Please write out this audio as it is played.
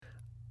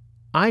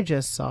I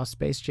just saw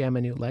Space Jam: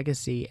 A New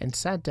Legacy and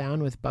sat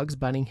down with Bugs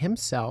Bunny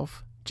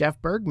himself,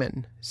 Jeff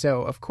Bergman.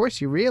 So, of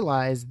course, you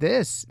realize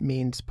this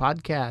means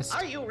podcast.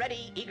 Are you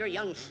ready, eager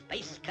young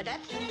space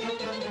cadets?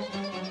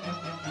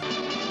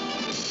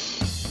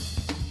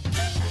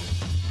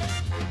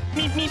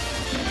 Meep, meep.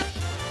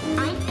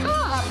 I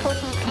saw a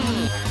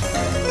pussycat.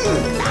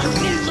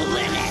 Is the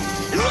limit.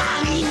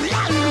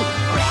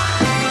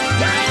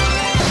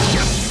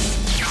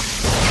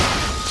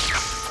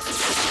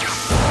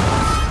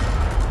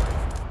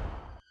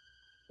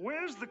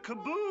 Where's the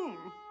kaboom?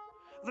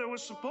 There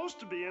was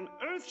supposed to be an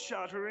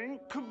earth-shattering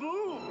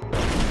kaboom.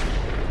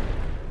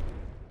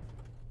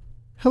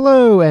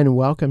 Hello and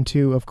welcome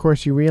to Of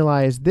Course You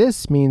Realize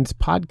This Means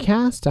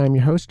Podcast. I'm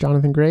your host,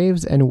 Jonathan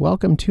Graves, and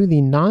welcome to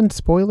the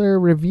non-spoiler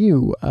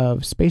review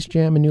of Space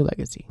Jam: A New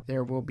Legacy.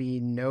 There will be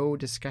no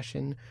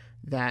discussion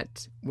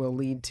that will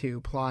lead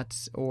to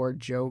plots or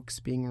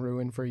jokes being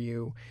ruined for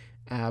you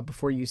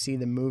before you see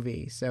the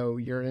movie, so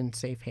you're in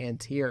safe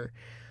hands here.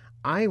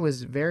 I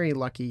was very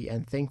lucky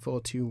and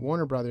thankful to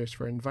Warner Brothers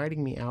for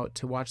inviting me out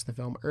to watch the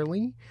film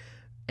early,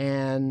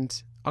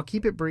 and I'll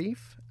keep it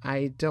brief.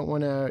 I don't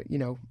want to,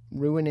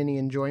 ruin any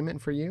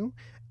enjoyment for you,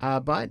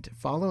 but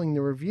following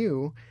the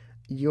review,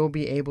 you'll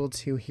be able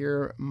to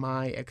hear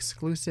my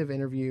exclusive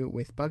interview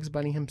with Bugs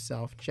Bunny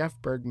himself,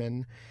 Jeff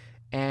Bergman,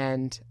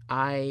 and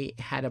I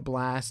had a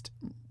blast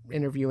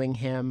interviewing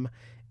him,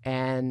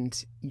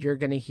 and you're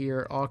going to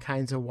hear all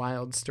kinds of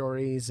wild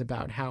stories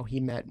about how he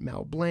met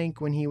Mel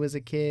Blanc when he was a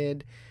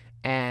kid,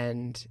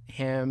 and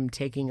him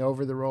taking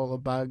over the role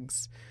of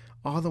Bugs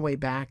all the way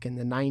back in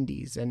the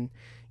 90s, and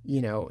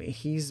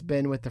he's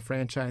been with the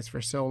franchise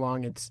for so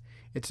long. It's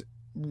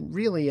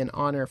really an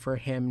honor for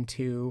him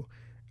to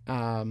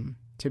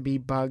be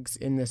Bugs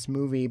in this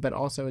movie, but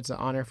also it's an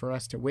honor for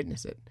us to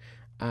witness it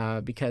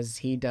because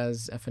he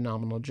does a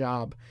phenomenal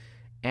job.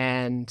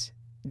 And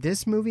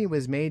this movie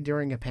was made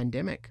during a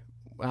pandemic.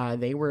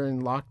 They were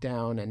in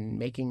lockdown and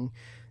making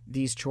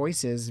these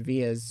choices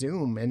via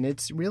Zoom, and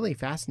it's really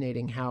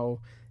fascinating how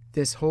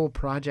this whole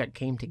project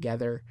came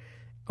together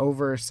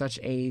over such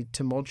a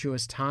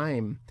tumultuous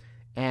time.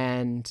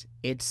 And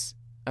it's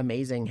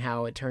amazing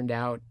how it turned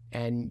out.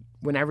 And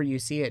whenever you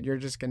see it, you're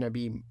just going to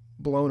be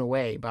blown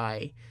away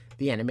by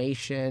the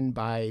animation,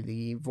 by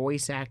the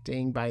voice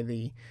acting, by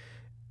the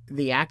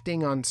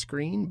acting on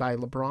screen by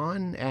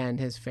LeBron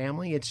and his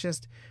family. It's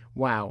just,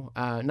 wow.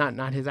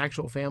 Not his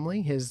actual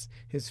family, his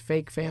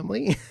fake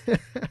family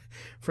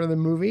for the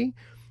movie.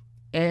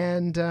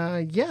 And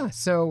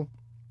so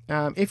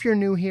if you're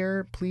new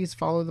here, please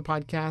follow the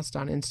podcast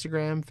on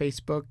Instagram,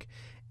 Facebook,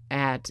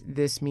 at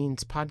This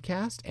Means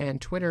Podcast, and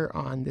Twitter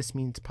on This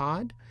Means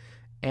Pod.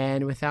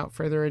 And without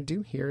further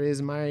ado, here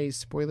is my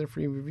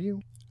spoiler-free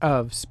review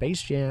of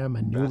Space Jam: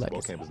 A New Legacy.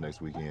 Basketball campus next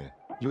weekend.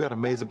 You got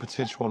amazing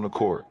potential on the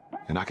court,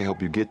 and I can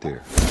help you get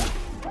there.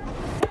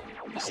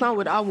 That's not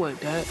what I want,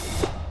 Dad.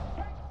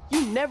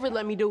 You never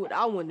let me do what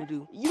I want to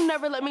do. You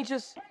never let me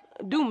just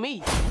do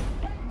me.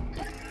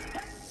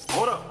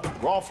 Hold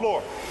up, wrong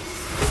floor.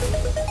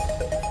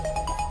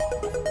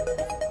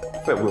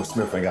 Bet Will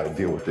Smith ain't got to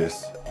deal with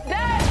this.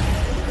 Dad!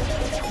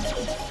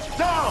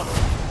 Down!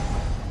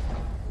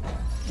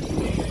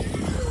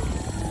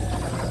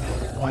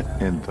 What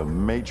in the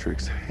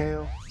Matrix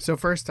hell? So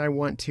first I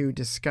want to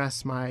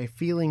discuss my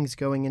feelings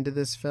going into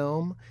this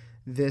film.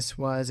 This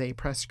was a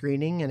press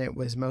screening and it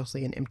was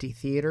mostly an empty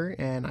theater,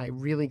 and I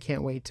really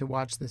can't wait to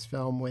watch this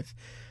film with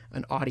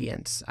an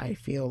audience. I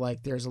feel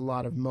like there's a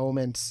lot of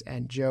moments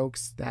and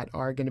jokes that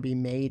are going to be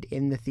made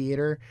in the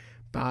theater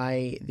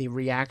by the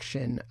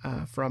reaction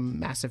from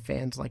massive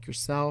fans like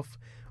yourself,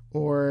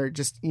 or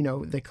just,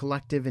 the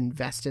collective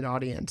invested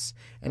audience.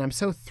 And I'm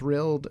so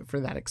thrilled for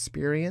that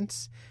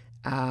experience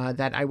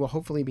that I will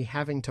hopefully be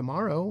having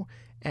tomorrow.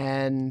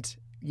 And,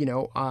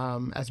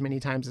 as many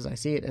times as I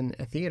see it in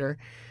a theater.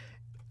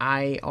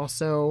 I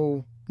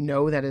also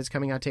know that it's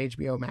coming out to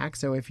HBO Max.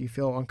 So if you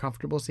feel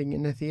uncomfortable seeing it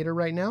in the theater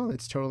right now,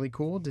 it's totally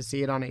cool to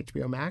see it on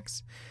HBO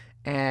Max.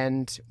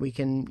 And we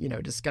can,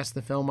 discuss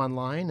the film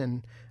online.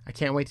 And I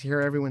can't wait to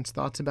hear everyone's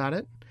thoughts about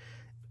it.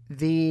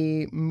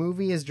 The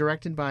movie is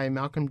directed by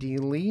Malcolm D.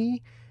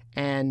 Lee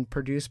and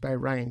produced by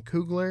Ryan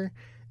Coogler.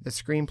 The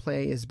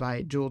screenplay is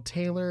by Jewel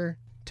Taylor,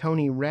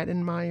 Tony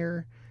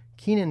Rettenmeyer,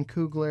 Keenan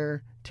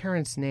Coogler,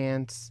 Terrence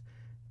Nance,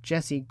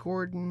 Jesse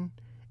Gordon,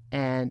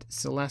 and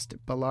Celeste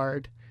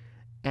Ballard.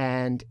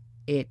 And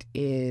it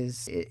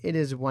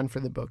is one for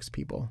the books,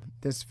 people.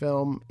 This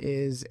film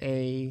is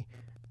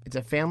it's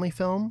a family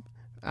film.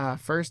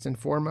 First and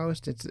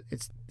foremost,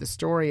 it's the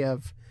story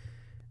of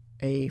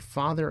a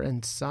father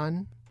and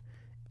son.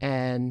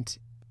 And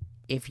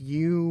if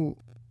you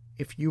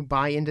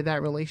buy into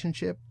that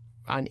relationship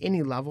on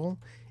any level,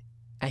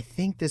 I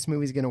think this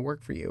movie's going to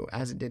work for you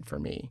as it did for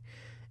me.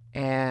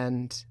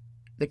 And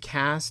the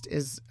cast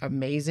is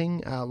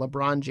amazing.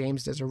 LeBron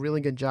James does a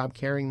really good job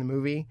carrying the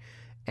movie.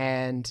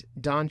 And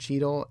Don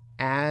Cheadle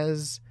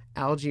as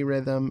Algae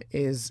Rhythm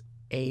is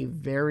a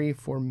very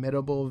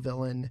formidable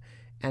villain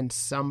and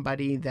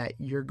somebody that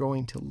you're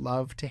going to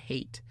love to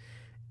hate.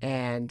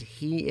 and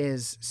he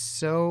is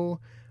so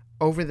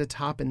over the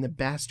top in the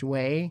best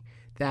way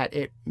that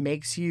it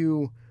makes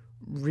you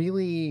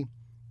really,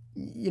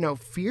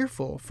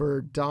 fearful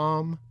for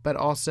Dom, but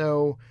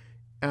also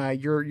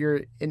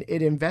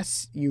it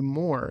invests you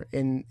more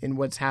in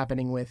what's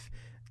happening with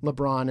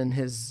LeBron and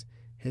his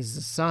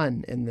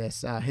son in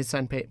this. His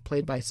son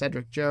played by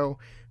Cedric Joe,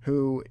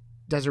 who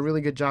does a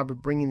really good job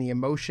of bringing the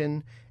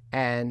emotion,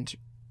 and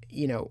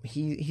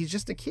he's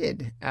just a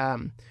kid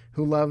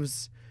who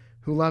loves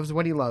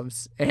what he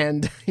loves,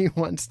 and he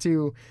wants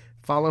to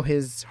follow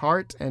his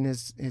heart and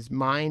his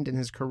mind and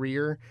his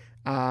career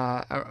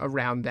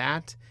around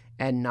that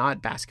and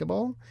not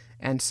basketball.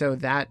 And so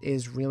that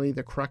is really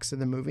the crux of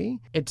the movie.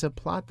 It's a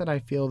plot that I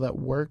feel that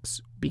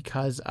works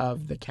because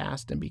of the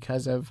cast and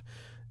because of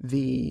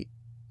the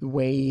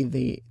way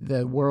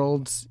the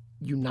worlds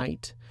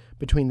unite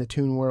between the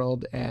Toon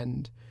World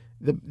and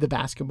the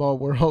basketball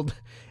world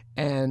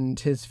and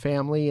his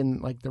family and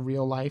like the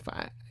real life.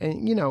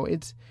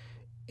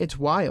 It's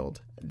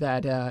wild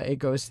that it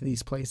goes to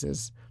these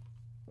places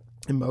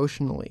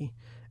emotionally.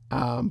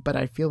 But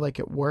I feel like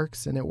it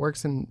works, and it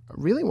works in a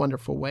really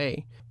wonderful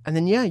way. And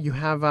then, you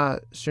have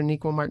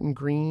Shaniqua Martin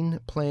Green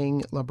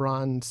playing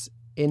LeBron's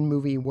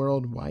in-movie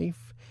world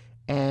wife,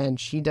 and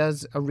she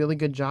does a really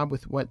good job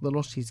with what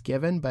little she's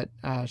given, but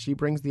she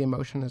brings the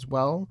emotion as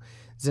well.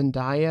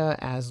 Zendaya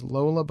as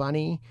Lola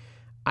Bunny.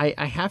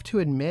 I have to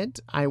admit,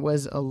 I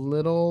was a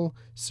little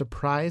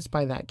surprised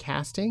by that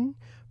casting,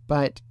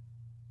 but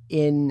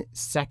in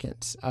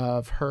seconds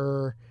of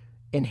her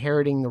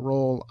inheriting the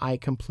role, I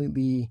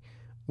completely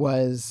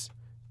was,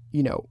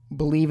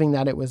 believing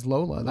that it was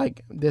Lola.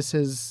 Like, this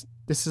is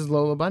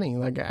Lola Bunny.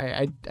 Like,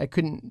 I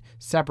couldn't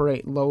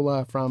separate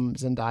Lola from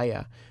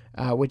Zendaya,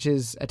 which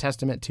is a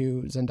testament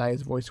to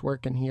Zendaya's voice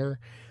work in here.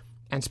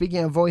 And speaking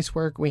of voice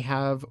work, we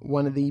have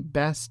one of the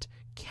best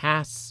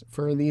casts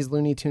for these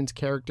Looney Tunes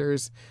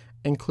characters,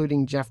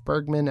 including Jeff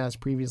Bergman, as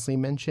previously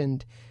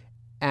mentioned,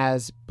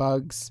 as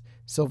Bugs,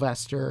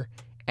 Sylvester,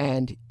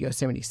 and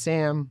Yosemite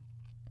Sam.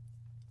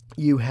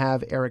 You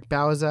have Eric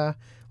Bauza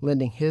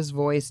lending his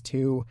voice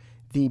to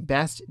the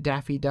best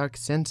Daffy Duck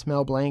since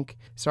Mel Blanc.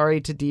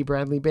 Sorry to D.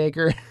 Bradley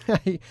Baker.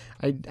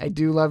 I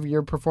do love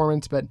your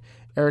performance, but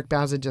Eric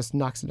Bauza just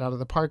knocks it out of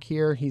the park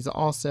here. He's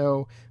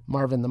also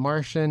Marvin the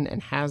Martian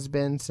and has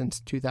been since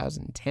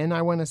 2010,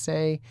 I want to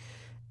say.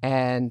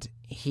 And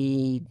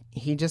he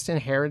just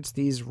inherits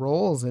these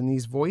roles and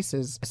these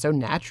voices so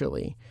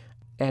naturally.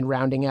 And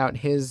rounding out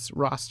his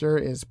roster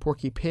is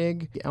Porky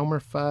Pig, Elmer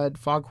Fudd,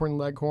 Foghorn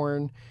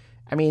Leghorn.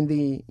 I mean,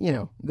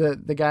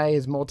 the guy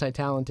is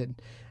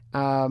multi-talented.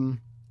 And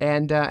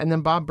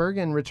then Bob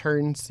Bergen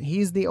returns.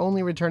 He's the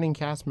only returning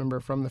cast member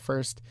from the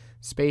first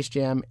Space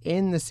Jam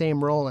in the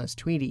same role as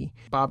Tweety.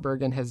 Bob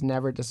Bergen has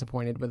never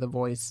disappointed with a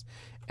voice,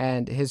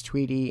 and his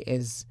Tweety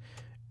is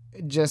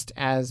just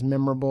as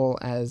memorable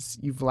as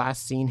you've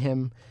last seen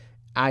him.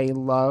 I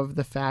love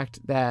the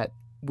fact that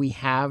we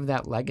have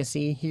that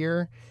legacy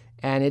here,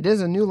 and it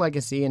is a new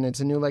legacy, and it's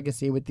a new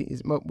legacy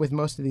with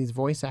most of these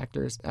voice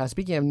actors.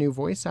 Speaking of new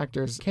voice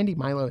actors, Candy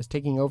Milo is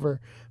taking over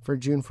for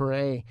June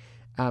Foray,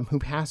 who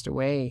passed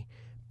away,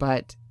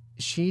 but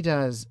she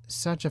does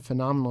such a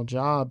phenomenal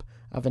job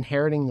of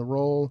inheriting the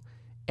role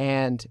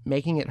and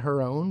making it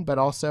her own, but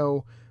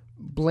also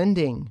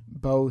blending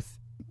both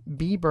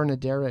Bea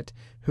Bernadette,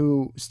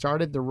 who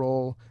started the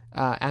role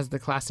as the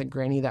classic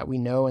granny that we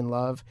know and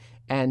love,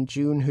 and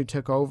June, who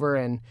took over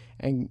and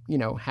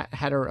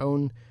had her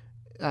own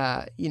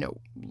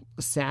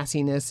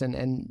sassiness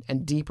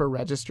and deeper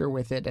register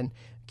with it. And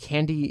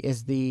Candy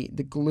is the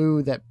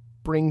glue that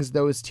brings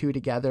those two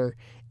together,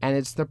 and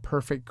it's the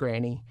perfect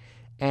granny.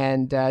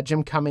 And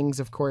Jim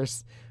Cummings, of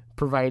course,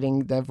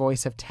 providing the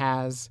voice of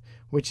Taz,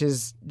 which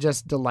is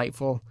just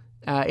delightful.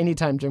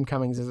 Anytime Jim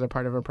Cummings is a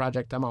part of a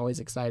project, I'm always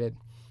excited.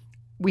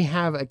 We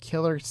have a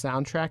killer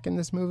soundtrack in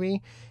this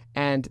movie,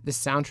 and the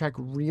soundtrack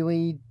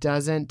really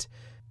doesn't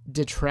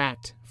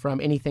detract from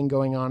anything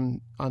going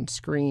on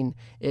screen.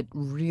 It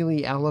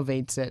really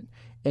elevates it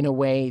in a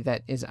way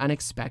that is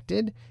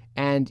unexpected,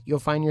 and you'll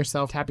find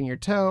yourself tapping your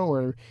toe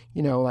or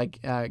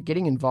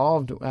getting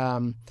involved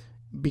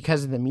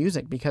because of the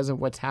music, because of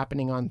what's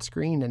happening on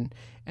screen,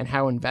 and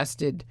how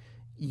invested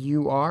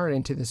you are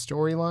into the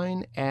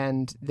storyline.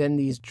 And then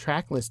these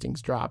track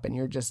listings drop, and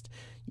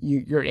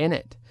you're in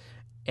it.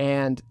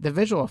 And the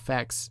visual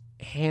effects,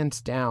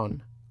 hands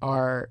down,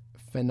 are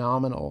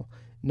phenomenal,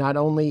 not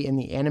only in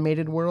the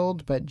animated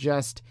world, but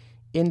just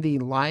in the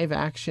live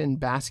action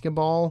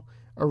basketball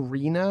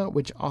arena,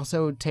 which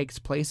also takes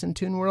place in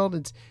Toon World.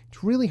 It's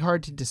really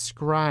hard to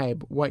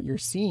describe what you're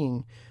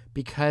seeing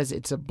because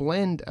it's a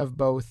blend of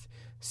both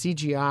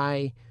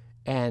CGI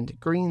and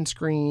green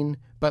screen,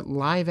 but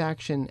live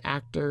action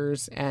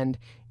actors, and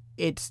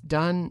it's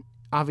done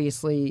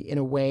obviously in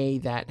a way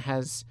that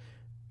has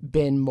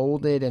been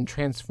molded and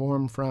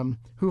transformed from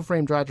Who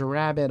Framed Roger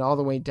Rabbit all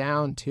the way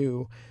down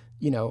to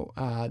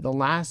the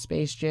last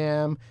Space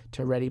Jam,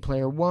 to Ready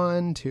Player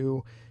One,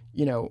 to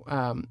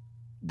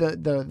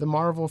the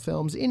Marvel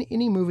films, in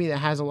any movie that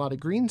has a lot of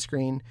green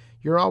screen,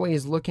 you're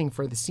always looking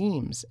for the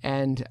seams.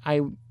 And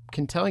I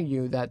can tell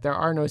you that there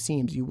are no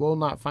seams. You will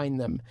not find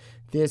them.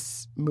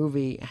 This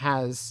movie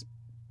has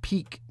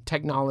peak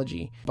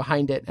technology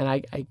behind it. And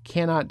I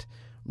cannot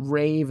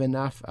rave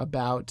enough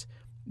about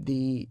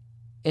the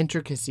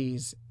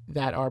intricacies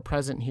that are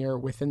present here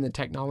within the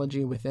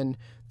technology, within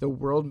the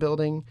world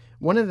building.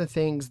 One of the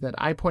things that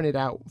I pointed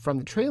out from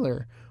the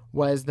trailer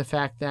was the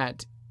fact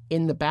that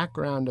in the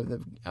background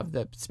of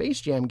the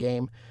Space Jam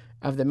game,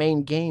 of the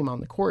main game on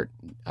the court,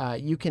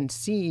 you can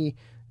see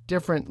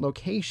different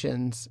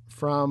locations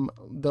from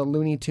the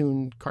Looney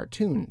Tune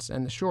cartoons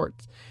and the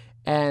shorts.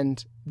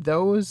 And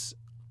those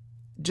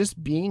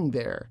just being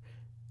there,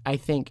 I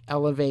think,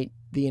 elevate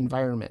the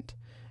environment.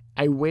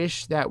 I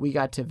wish that we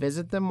got to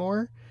visit them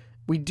more.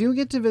 We do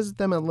get to visit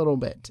them a little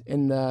bit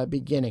in the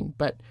beginning,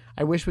 but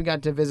I wish we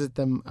got to visit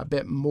them a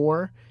bit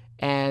more.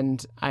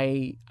 And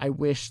I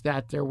wish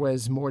that there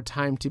was more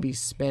time to be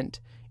spent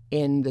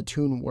in the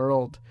Toon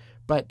world.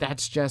 But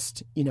that's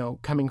just,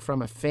 coming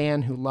from a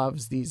fan who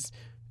loves these,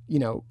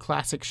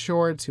 classic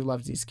shorts, who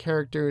loves these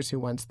characters, who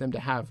wants them to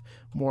have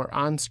more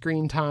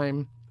on-screen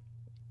time.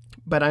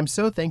 But I'm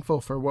so thankful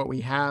for what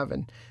we have.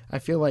 And I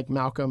feel like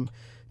Malcolm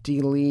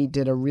D. Lee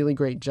did a really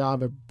great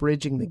job of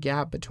bridging the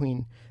gap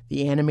between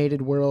the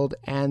animated world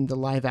and the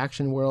live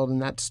action world.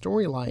 And that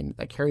storyline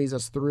that carries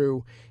us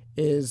through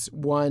is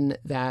one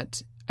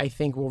that I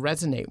think will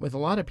resonate with a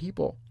lot of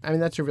people. I mean,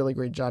 that's a really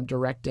great job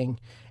directing.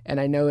 And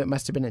I know it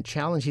must have been a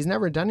challenge. He's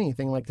never done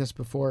anything like this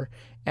before.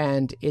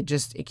 And it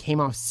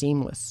came off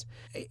seamless.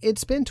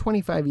 It's been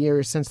 25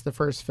 years since the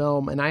first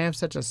film, and I have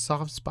such a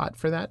soft spot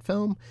for that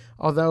film.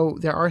 Although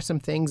there are some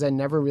things I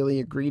never really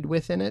agreed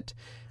with in it.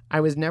 I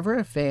was never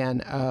a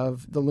fan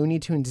of the Looney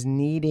Tunes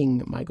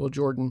needing Michael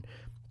Jordan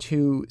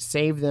to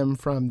save them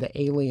from the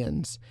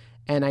aliens.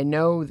 And I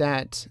know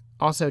that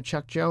also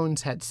Chuck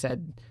Jones had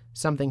said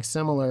something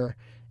similar.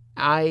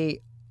 I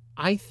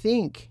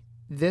think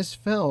this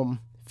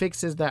film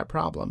fixes that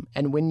problem.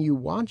 And when you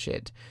watch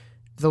it,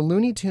 the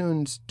Looney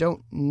Tunes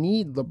don't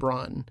need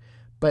LeBron,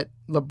 but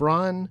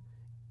LeBron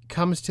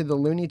comes to the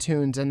Looney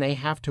Tunes and they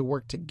have to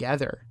work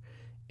together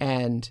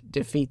and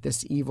defeat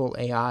this evil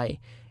AI.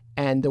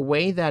 And the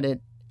way that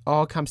it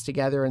all comes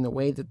together and the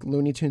way that the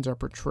Looney Tunes are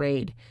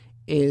portrayed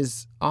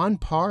is on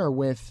par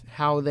with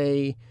how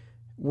they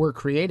were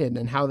created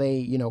and how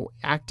they,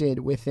 acted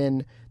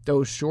within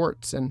those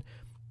shorts. And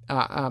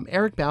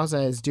Eric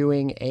Bauza is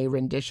doing a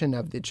rendition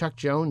of the Chuck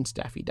Jones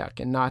Daffy Duck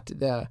and not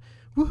the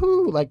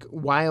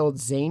wild,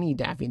 zany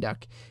Daffy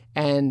Duck.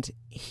 And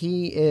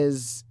he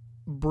is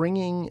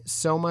bringing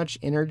so much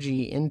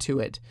energy into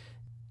it.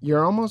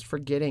 You're almost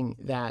forgetting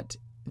that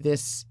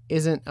this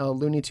isn't a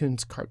Looney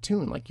Tunes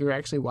cartoon. Like, you're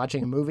actually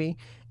watching a movie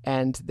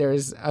and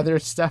there's other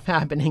stuff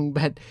happening,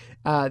 but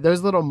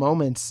those little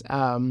moments,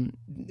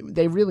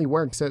 they really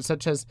work. So,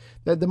 such as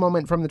the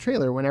moment from the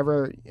trailer,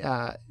 whenever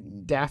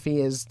Daffy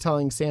is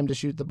telling Sam to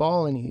shoot the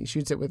ball and he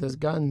shoots it with his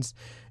guns,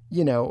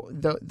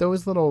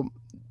 those little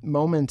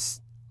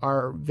moments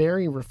are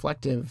very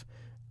reflective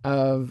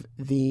of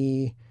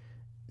the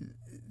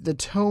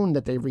tone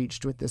that they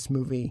reached with this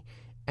movie.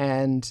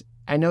 And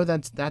I know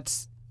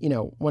that's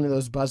one of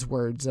those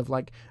buzzwords of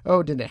like,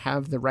 oh, did it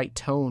have the right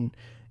tone?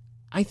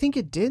 I think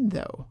it did,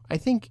 though. I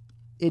think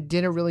it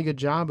did a really good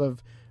job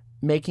of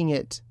making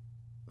it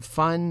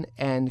fun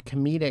and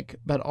comedic,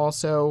 but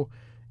also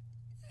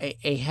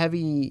a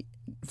heavy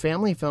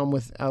family film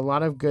with a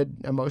lot of good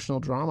emotional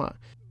drama.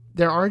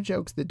 There are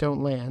jokes that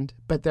don't land,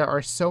 but there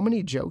are so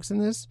many jokes in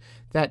this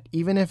that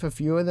even if a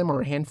few of them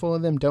or a handful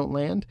of them don't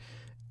land,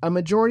 a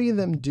majority of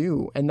them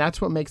do. And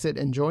that's what makes it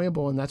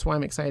enjoyable. And that's why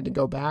I'm excited to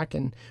go back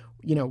and,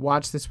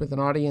 watch this with an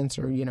audience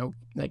or,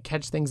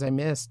 catch things I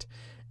missed.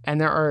 And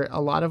there are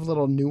a lot of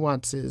little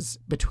nuances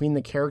between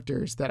the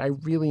characters that I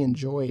really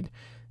enjoyed,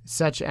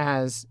 such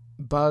as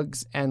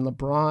Bugs and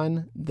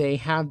LeBron. They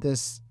have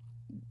this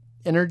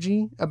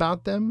energy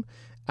about them,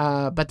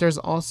 but there's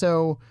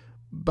also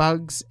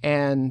Bugs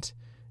and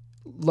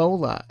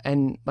Lola,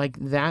 and like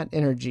that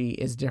energy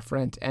is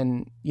different.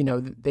 And,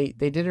 they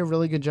did a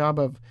really good job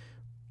of,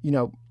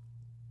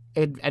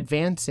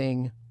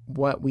 advancing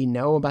what we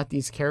know about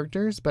these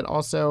characters, but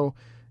also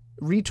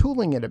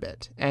retooling it a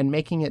bit and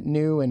making it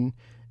new and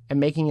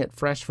making it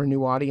fresh for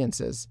new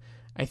audiences.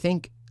 I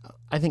think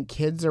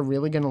kids are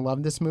really going to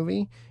love this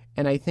movie.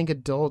 And I think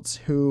adults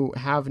who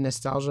have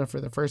nostalgia for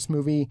the first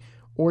movie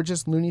or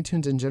just Looney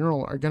Tunes in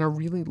general are going to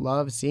really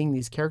love seeing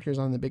these characters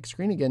on the big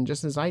screen again,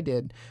 just as I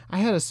did. I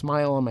had a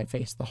smile on my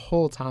face the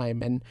whole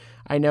time. And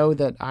I know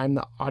that I'm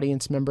the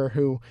audience member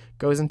who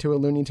goes into a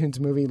Looney Tunes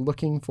movie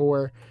looking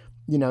for,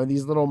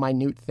 these little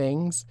minute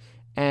things.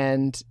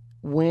 And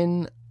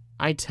when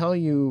I tell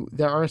you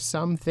there are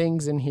some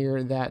things in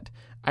here that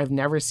I've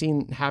never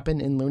seen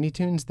happen in Looney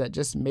Tunes that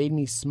just made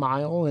me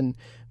smile and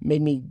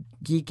made me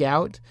geek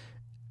out.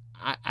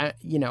 I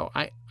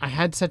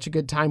had such a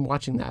good time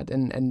watching that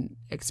and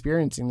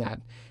experiencing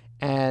that.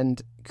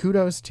 And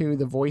kudos to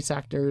the voice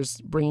actors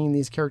bringing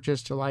these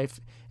characters to life,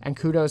 and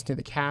kudos to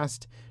the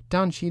cast.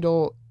 Don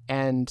Cheadle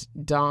and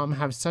Dom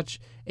have such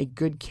a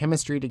good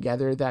chemistry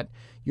together that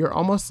you're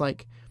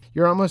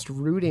almost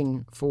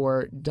rooting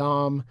for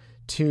Dom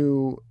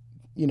to,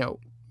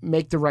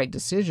 make the right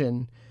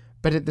decision.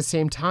 But at the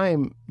same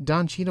time,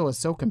 Don Cheadle is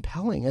so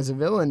compelling as a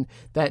villain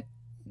that,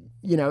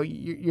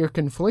 you're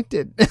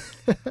conflicted.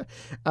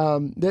 There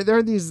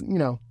are these,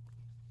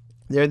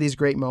 there are these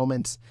great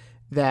moments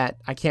that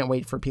I can't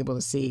wait for people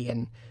to see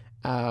and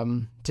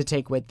to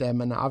take with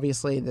them. And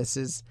obviously this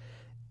is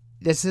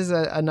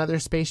another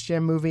Space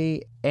Jam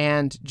movie.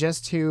 And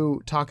just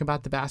to talk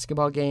about the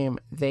basketball game,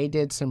 they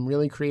did some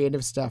really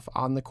creative stuff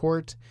on the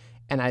court.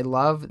 And I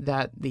love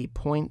that the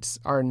points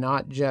are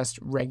not just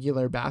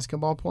regular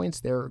basketball points.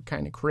 They're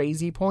kind of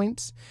crazy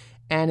points.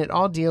 And it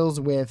all deals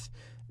with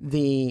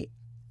the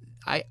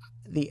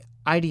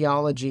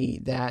ideology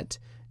that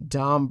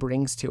Dom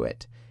brings to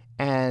it.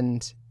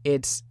 And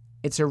it's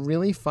a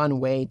really fun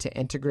way to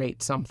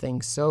integrate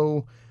something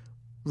so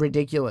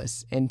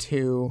ridiculous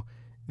into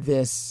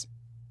this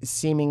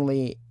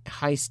seemingly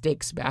high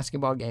stakes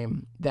basketball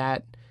game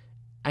that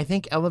I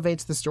think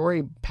elevates the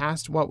story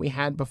past what we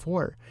had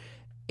before.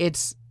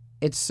 It's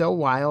so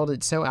wild,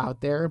 it's so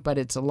out there, but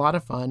it's a lot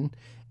of fun.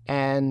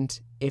 And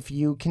if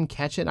you can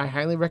catch it, I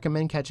highly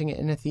recommend catching it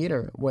in a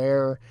theater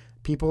where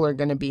people are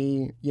going to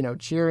be,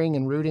 cheering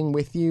and rooting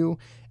with you,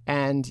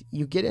 and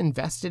you get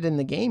invested in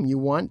the game. You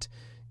want,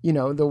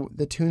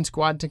 the Toon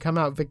Squad to come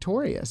out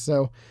victorious.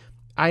 So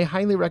I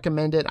highly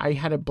recommend it. I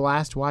had a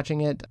blast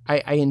watching it.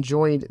 I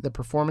enjoyed the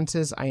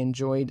performances. I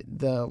enjoyed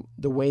the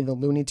way the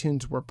Looney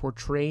Tunes were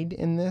portrayed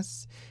in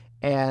this.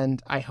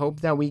 And I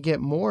hope that we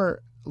get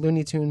more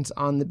Looney Tunes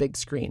on the big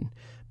screen.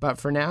 But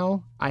for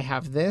now, I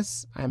have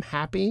this. I'm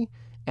happy,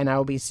 and I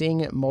will be seeing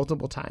it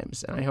multiple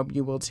times, and I hope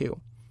you will too.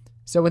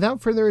 So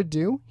without further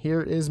ado,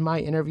 here is my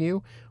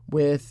interview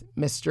with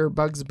Mr.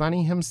 Bugs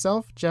Bunny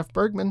himself, Jeff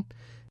Bergman.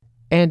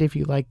 And if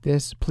you like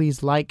this,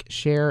 please like,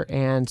 share,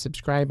 and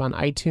subscribe on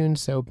iTunes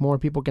so more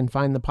people can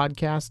find the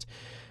podcast.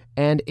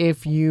 And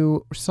if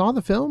you saw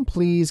the film,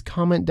 please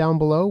comment down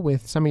below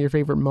with some of your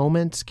favorite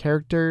moments,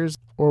 characters,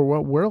 or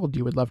what world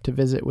you would love to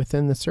visit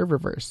within the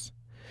Serververse.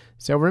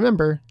 So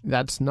remember,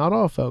 that's not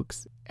all,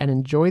 folks, and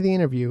enjoy the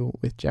interview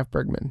with Jeff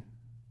Bergman,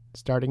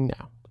 starting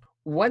now.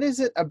 What is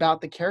it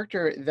about the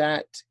character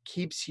that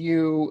keeps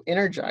you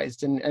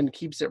energized and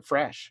keeps it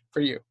fresh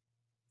for you?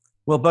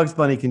 Well, Bugs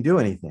Bunny can do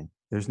anything.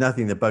 There's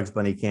nothing that Bugs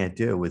Bunny can't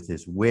do with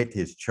his wit,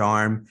 his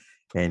charm,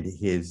 and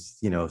his,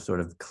 sort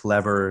of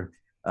clever,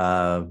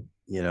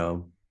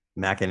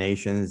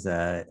 machinations.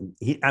 I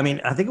think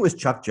it was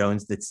Chuck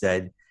Jones that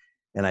said,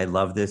 and I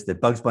love this, that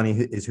Bugs Bunny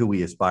is who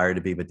we aspire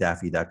to be, but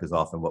Daffy Duck is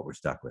often what we're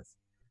stuck with.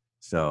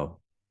 So,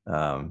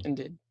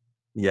 Indeed.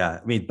 Yeah,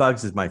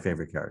 Bugs is my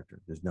favorite character.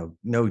 There's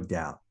no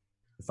doubt.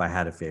 If I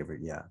had a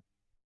favorite, yeah.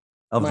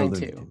 Of mine the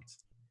Looney too. Tunes.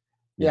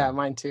 Yeah,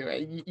 mine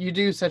too. You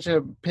do such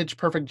a pitch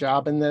perfect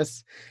job in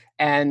this,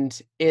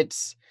 and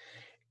it's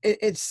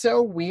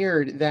so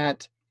weird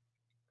that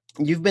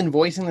you've been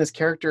voicing this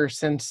character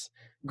since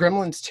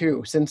Gremlins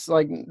 2, since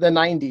like the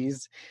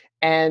 90s,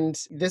 and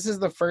this is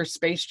the first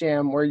Space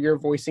Jam where you're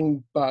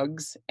voicing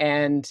Bugs,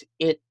 and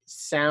it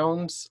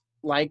sounds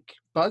like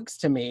Bugs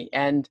to me.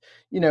 And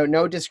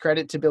no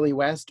discredit to Billy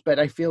West, but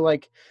I feel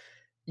like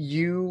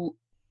you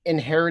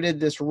inherited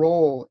this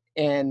role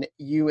and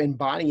you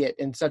embody it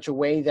in such a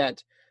way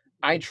that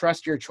I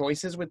trust your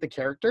choices with the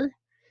character.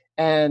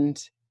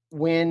 And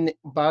when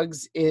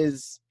Bugs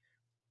is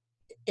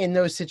in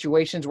those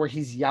situations where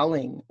he's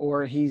yelling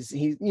or he's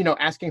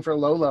asking for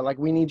Lola, like,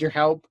 we need your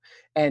help,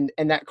 and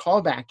that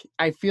callback,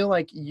 I feel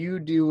like you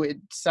do it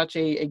such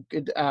a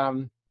good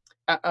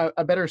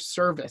a better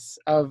service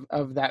of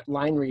that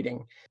line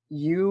reading.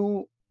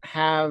 You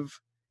have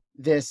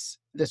this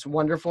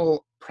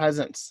wonderful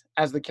presence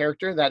as the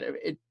character that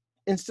it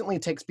instantly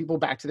takes people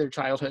back to their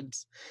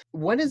childhoods.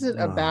 What is it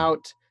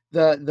about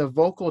the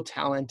vocal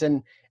talent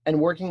and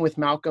working with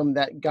Malcolm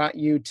that got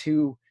you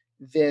to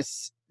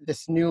this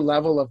new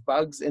level of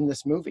Bugs in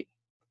this movie?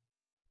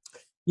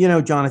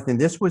 Jonathan,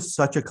 this was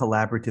such a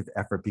collaborative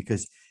effort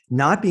because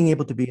not being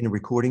able to be in a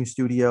recording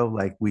studio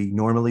like we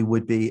normally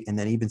would be, and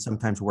then even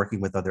sometimes working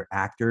with other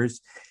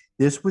actors,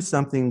 this was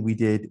something we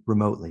did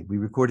remotely. We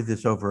recorded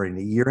this over in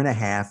a year and a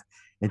half.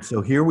 And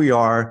so here we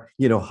are,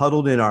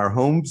 huddled in our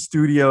home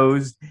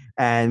studios,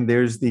 and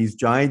there's these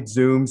giant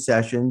Zoom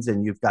sessions,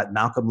 and you've got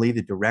Malcolm Lee,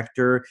 the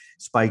director,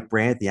 Spike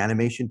Brandt, the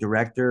animation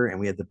director, and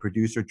we had the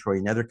producer, Troy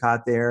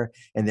Nethercott, there,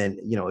 and then,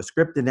 a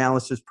script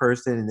analysis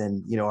person, and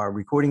then, our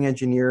recording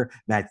engineer,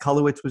 Matt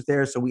Kulowitz, was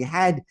there. So we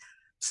had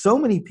so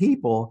many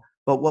people,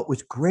 but what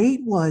was great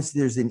was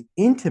there's an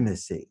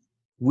intimacy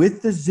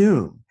with the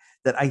Zoom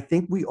that I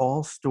think we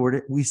all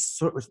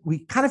we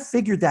kind of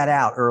figured that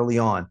out early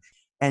on.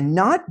 And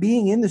not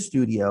being in the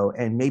studio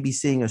and maybe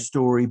seeing a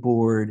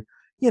storyboard,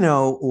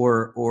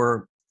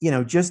 or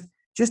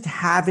just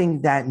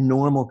having that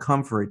normal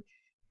comfort,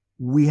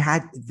 we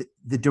had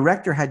the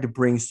director had to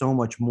bring so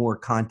much more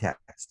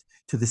context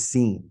to the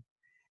scene.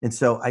 And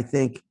so I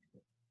think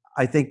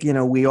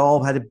we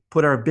all had to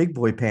put our big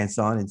boy pants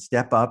on and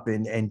step up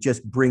and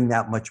just bring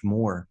that much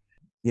more.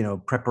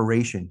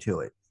 preparation to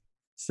it.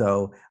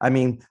 So, I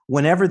mean,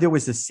 whenever there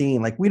was a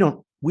scene, like we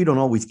don't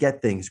always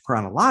get things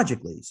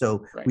chronologically.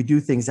 So we do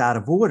things out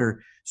of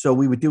order. So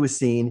we would do a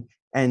scene.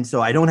 And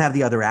so I don't have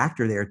the other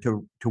actor there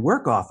to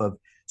work off of.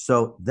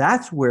 So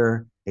that's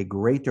where a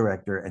great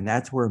director, and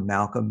that's where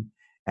Malcolm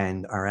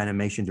and our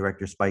animation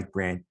director, Spike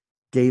Brandt,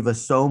 gave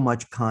us so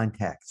much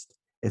context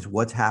as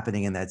what's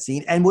happening in that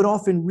scene, and would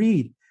often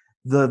read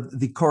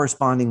the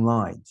corresponding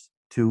lines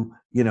to,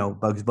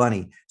 Bugs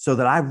Bunny, so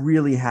that I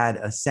really had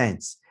a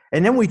sense.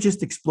 And then we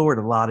just explored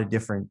a lot of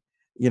different,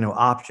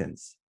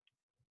 options.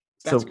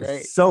 That's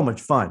great. So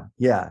much fun.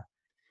 Yeah.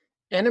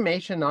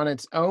 Animation on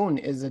its own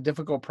is a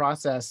difficult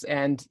process,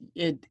 and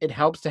it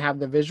helps to have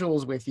the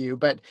visuals with you.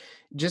 But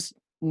just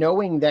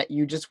knowing that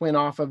you just went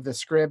off of the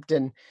script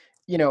and,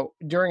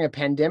 during a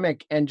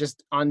pandemic and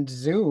just on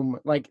Zoom,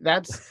 like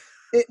that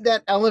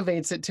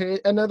elevates it to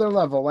another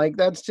level. Like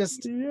that's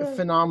just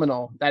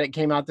phenomenal that it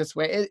came out this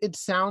way. It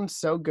sounds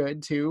so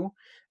good too.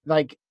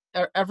 Like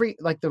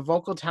the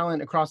vocal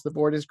talent across the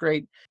board is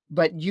great,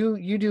 but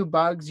you do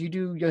Bugs, you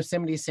do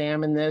Yosemite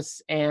Sam in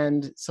this,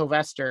 and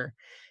Sylvester,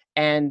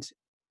 and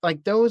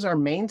like those are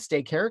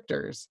mainstay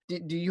characters.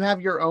 Do you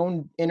have your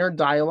own inner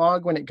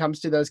dialogue when it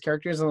comes to those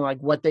characters and like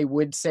what they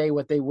would say,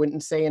 what they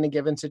wouldn't say in a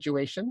given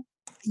situation?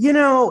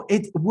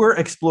 We're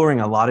exploring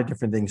a lot of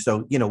different things.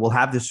 So, we'll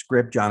have the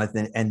script,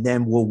 Jonathan, and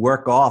then we'll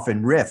work off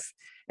and riff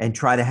and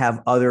try to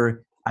have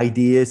other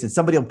ideas, and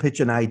somebody will pitch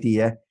an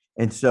idea.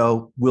 And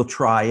so we'll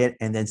try it.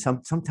 And then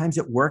sometimes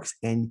it works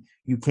and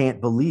you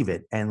can't believe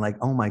it. And like,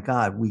 oh my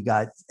God, we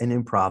got an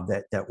improv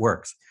that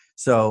works.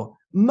 So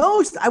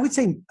I would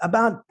say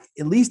about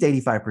at least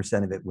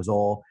 85% of it was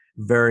all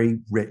very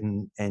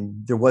written,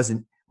 and there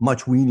wasn't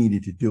much we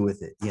needed to do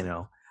with it,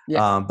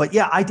 Yeah. But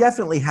yeah, I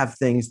definitely have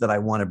things that I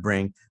want to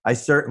bring. I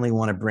certainly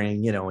want to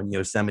bring, in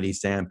Yosemite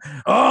Sam,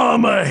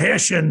 I'm a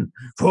Hessian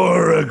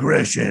for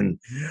aggression.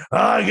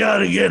 I got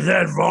to get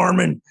that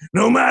varmint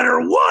no matter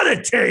what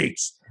it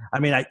takes. I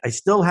mean, I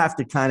still have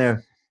to kind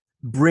of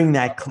bring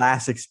that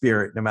classic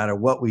spirit no matter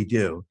what we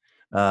do.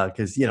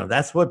 Because,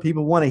 that's what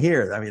people want to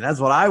hear. I mean, that's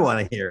what I want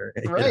to hear.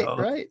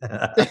 Right.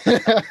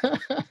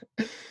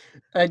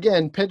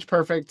 Again, pitch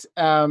perfect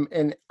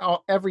in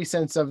every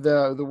sense of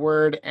the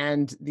word,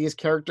 and these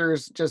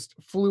characters just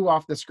flew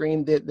off the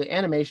screen. The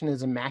animation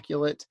is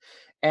immaculate.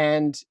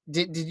 And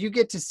did you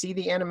get to see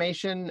the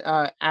animation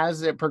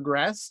as it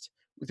progressed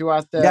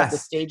throughout the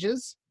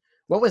stages?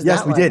 What was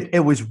that like? Yes, we did. It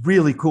was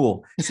really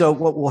cool. So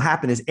what will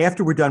happen is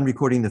after we're done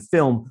recording the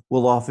film,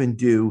 we'll often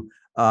do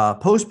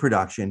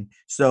post-production.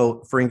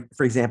 So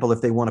for example, if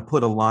they want to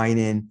put a line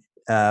in,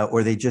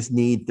 or they just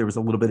there was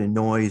a little bit of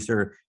noise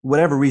or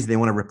whatever reason they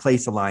want to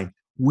replace a line,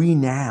 we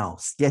now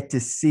get to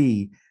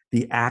see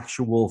the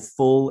actual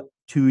full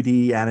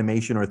 2D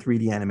animation or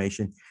 3D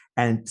animation.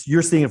 And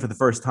you're seeing it for the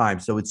first time.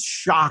 So it's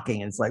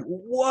shocking. And it's like,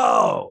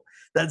 whoa,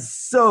 that's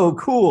so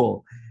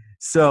cool.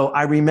 So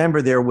I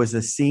remember there was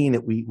a scene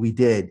that we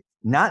did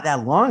not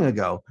that long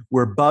ago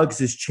where Bugs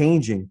is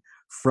changing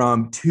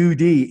from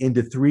 2D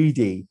into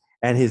 3D.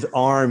 And his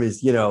arm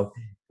is,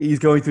 he's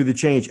going through the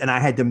change. And I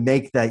had to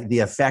make the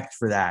effect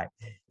for that,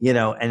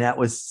 and that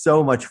was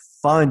so much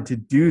fun to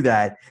do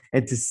that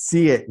and to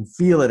see it and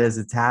feel it as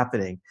it's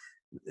happening.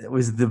 It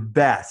was the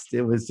best.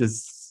 It was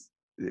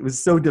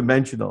so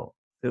dimensional.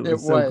 It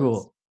was so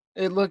cool.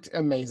 It looked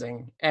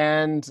amazing.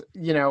 And,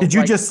 Did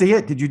you just see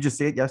it? Did you just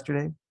see it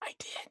yesterday? I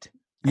did.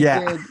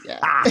 Yeah.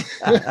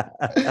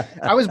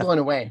 I was blown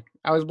away.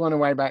 I was blown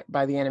away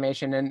by the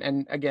animation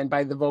and again,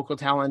 by the vocal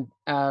talent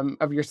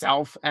of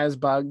yourself as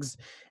Bugs.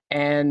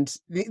 And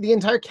the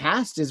entire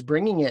cast is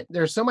bringing it.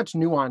 There's so much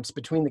nuance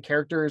between the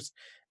characters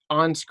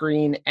on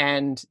screen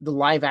and the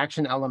live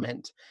action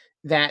element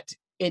that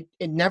it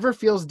never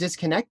feels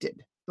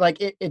disconnected. Like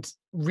it's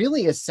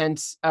really a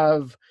sense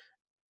of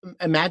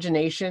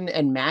imagination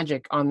and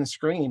magic on the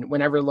screen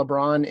whenever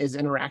LeBron is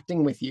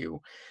interacting with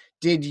you.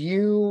 Did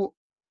you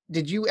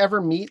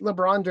ever meet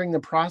LeBron during the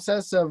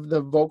process of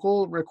the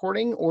vocal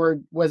recording,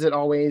 or was it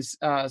always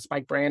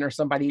Spike Brandt or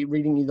somebody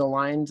reading you the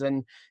lines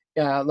and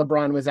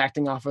LeBron was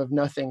acting off of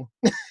nothing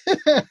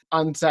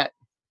on set?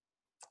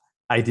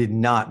 I did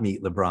not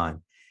meet LeBron.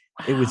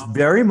 Wow. It was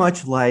very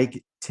much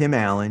like Tim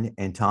Allen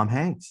and Tom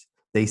Hanks.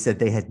 They said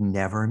they had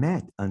never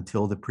met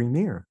until the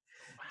premiere.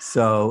 Wow.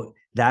 So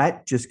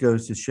that just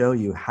goes to show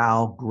you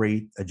how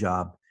great a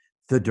job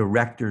the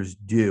directors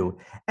do.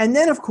 And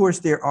then, of course,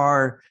 there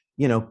are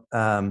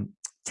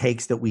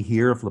takes that we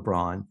hear of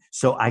LeBron.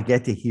 So I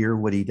get to hear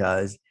what he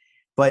does,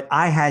 but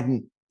I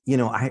hadn't,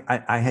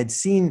 I had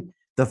seen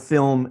the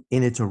film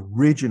in its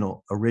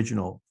original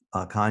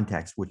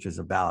context, which is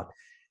about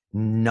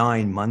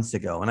 9 months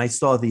ago. And I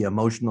saw the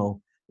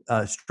emotional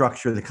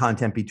structure, the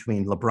content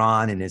between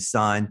LeBron and his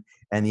son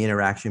and the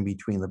interaction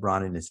between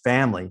LeBron and his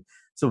family.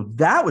 So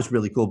that was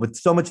really cool, but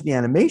so much of the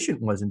animation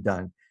wasn't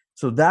done.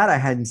 So that I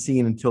hadn't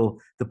seen until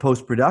the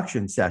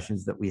post-production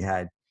sessions that we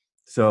had.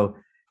 So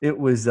it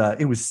was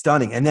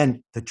stunning. And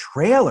then the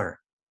trailer,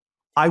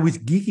 I was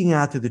geeking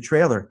out to the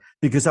trailer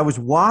because I was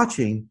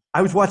watching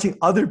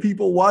other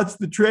people watch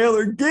the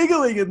trailer,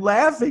 giggling and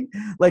laughing.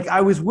 Like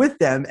I was with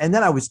them. And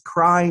then I was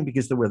crying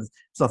because there was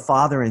a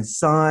father and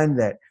son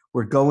that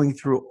were going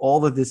through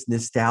all of this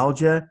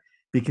nostalgia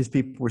because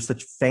people were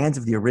such fans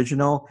of the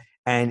original.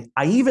 And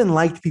I even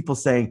liked people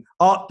saying,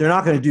 oh, they're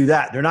not going to do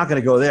that. They're not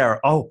going to go there.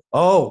 Oh,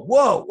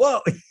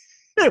 whoa.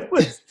 It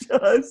was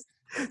just,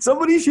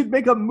 somebody should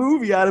make a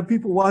movie out of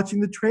people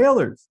watching the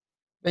trailers.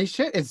 They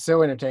should. It's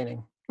so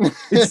entertaining.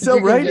 It's so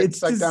right. It's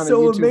just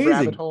so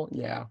amazing.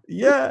 Yeah.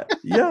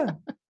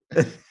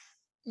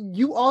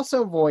 You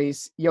also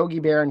voice Yogi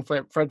Bear and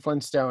Fred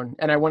Flintstone,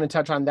 and I want to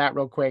touch on that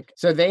real quick.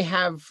 So they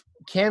have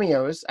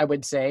cameos, I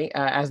would say,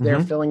 as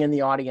they're filling in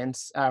the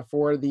audience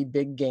for the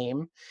big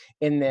game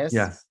in this.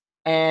 Yes.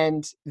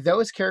 And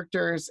those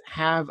characters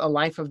have a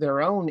life of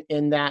their own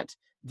in that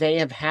they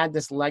have had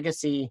this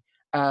legacy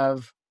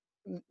of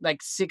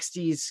like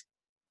 60s,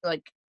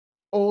 like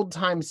old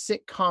time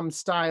sitcom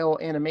style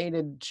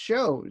animated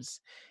shows.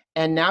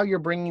 And now you're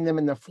bringing them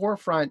in the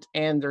forefront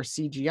and they're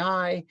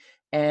CGI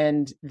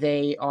and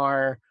they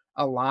are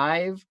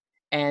alive.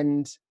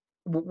 And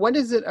what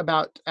is it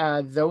about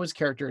those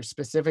characters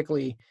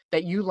specifically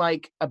that you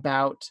like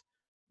about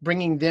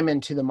bringing them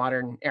into the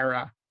modern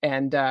era?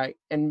 And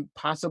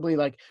possibly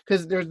like,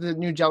 because there's the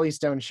new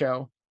Jellystone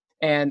show,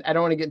 and I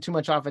don't want to get too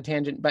much off a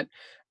tangent, but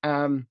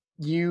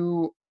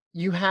you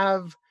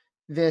have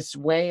this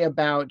way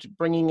about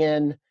bringing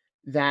in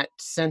that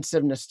sense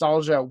of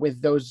nostalgia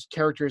with those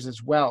characters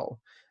as well.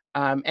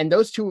 And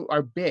those two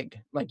are big,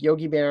 like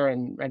Yogi Bear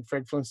and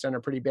Fred Flintstone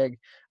are pretty big.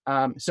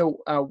 So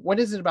what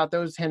is it about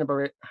those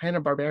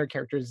Hanna-Barbera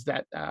characters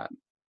that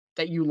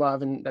you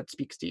love and that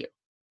speaks to you?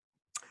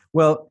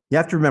 Well, you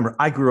have to remember,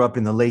 I grew up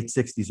in the late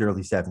 60s,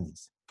 early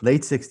 70s.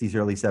 Late 60s,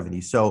 early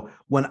 70s. So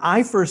when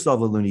I first saw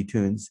the Looney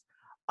Tunes,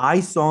 I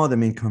saw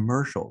them in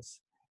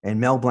commercials. And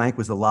Mel Blanc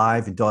was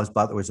alive and Dawes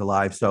Butler was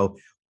alive. So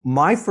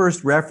my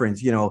first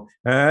reference,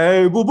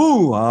 hey,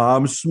 boo-boo,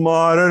 I'm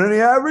smarter than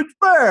the average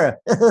bear.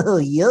 Oh,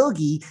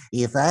 Yogi,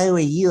 if I were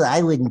you,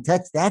 I wouldn't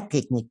touch that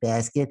picnic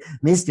basket.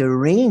 Mr.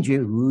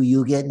 Ranger, ooh,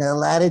 you'll get in a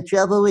lot of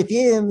trouble with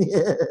him.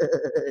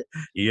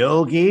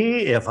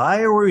 Yogi, if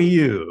I were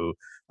you,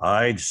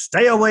 I'd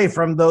stay away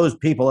from those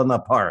people in the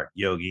park,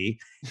 Yogi.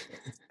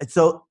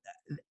 So,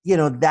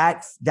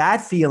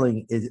 that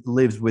feeling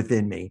lives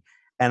within me.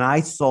 And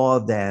I saw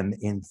them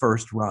in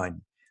first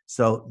run.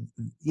 So,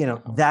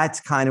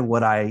 that's kind of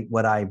what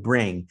I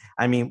bring.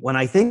 I mean, when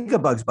I think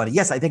of Bugs Bunny,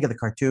 yes, I think of the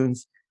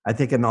cartoons. I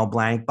think of Mel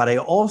Blanc, but I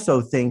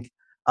also think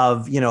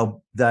of,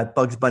 that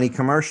Bugs Bunny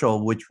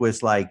commercial, which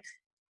was like,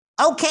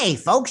 okay,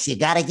 folks, you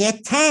got to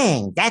get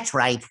Tang. That's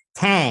right,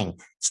 Tang.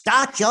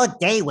 Start your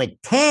day with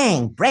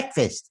Tang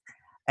breakfast.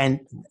 And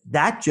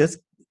that just,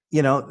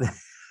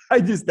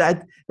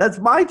 that's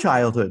my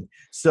childhood.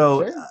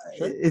 So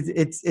Sure.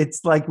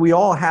 It's like we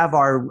all have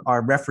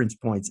our reference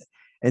points.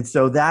 And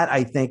so that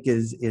I think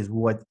is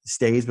what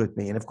stays with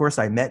me. And of course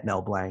I met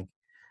Mel Blanc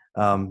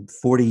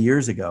 40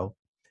 years ago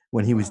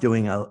when he was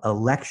doing a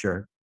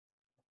lecture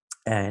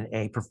and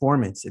a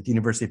performance at the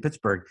University of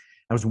Pittsburgh.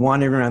 I was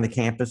wandering around the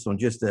campus on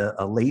just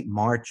a late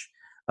March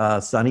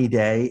sunny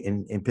day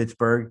in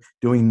Pittsburgh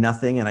doing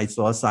nothing. And I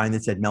saw a sign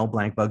that said Mel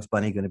Blanc, Bugs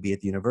Bunny going to be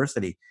at the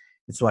university.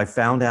 And so I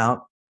found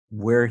out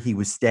where he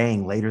was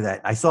staying later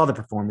that I saw the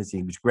performance.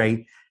 He was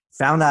great.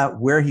 Found out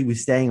where he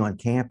was staying on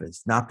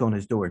campus, knocked on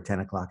his door at 10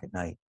 o'clock at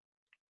night.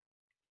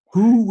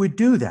 Who would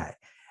do that?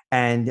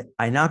 And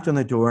I knocked on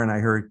the door and I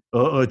heard,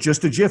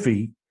 just a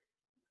jiffy.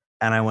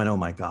 And I went, oh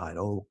my God,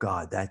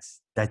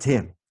 that's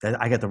him.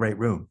 I got the right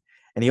room.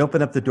 And he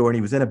opened up the door and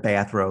he was in a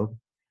bathrobe.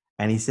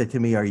 And he said to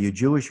me, are you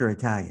Jewish or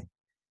Italian?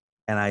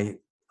 And I'm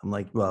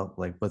like, well,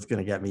 like, what's going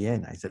to get me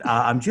in? I said,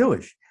 I'm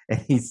Jewish. And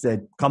he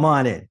said, come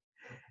on in.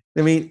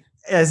 I mean,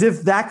 as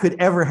if that could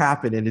ever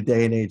happen in a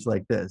day and age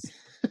like this.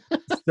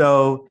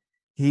 So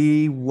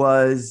he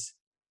was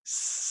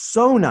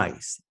so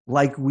nice,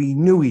 like we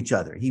knew each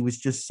other. He was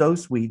just so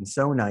sweet and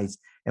so nice.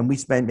 And we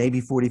spent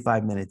maybe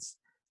 45 minutes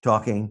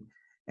talking.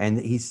 And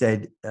he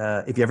said,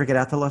 if you ever get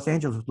out to Los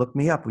Angeles, look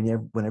me up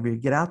whenever you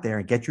get out there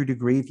and get your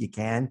degree if you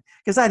can.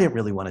 Because I didn't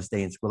really want to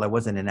stay in school. I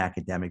wasn't an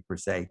academic per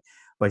se.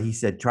 But he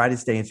said, try to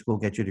stay in school,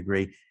 get your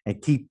degree,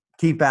 and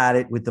keep at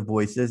it with the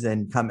voices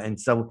and come. And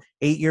so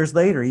 8 years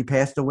later, he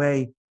passed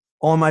away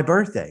on my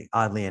birthday,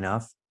 oddly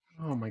enough.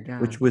 Oh my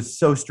God. Which was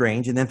so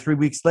strange. And then 3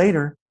 weeks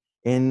later,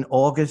 in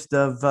August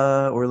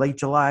or late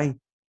July,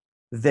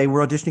 they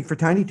were auditioning for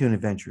Tiny Toon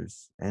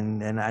Adventures.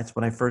 And that's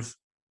when I first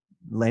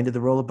landed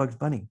the role of Bugs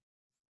Bunny.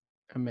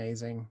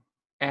 Amazing.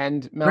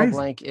 And Mel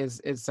Blanc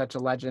is such a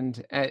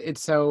legend.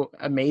 It's so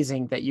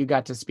amazing that you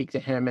got to speak to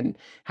him and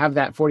have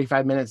that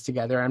 45 minutes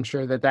together. I'm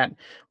sure that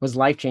was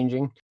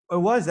life-changing. It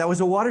was. That was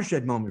a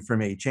watershed moment for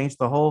me. It changed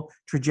the whole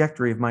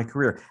trajectory of my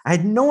career. I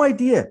had no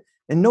idea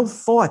and no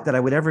thought that I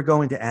would ever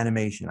go into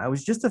animation. I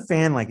was just a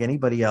fan like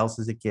anybody else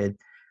as a kid.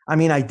 I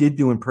mean, I did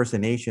do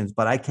impersonations,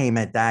 but I came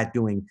at that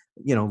doing,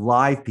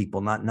 live people,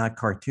 not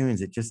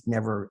cartoons. It just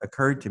never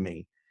occurred to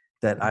me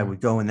that I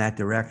would go in that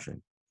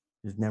direction.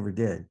 Just never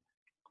did.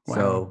 Wow.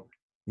 So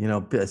You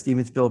know,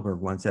 Steven Spielberg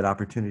once said,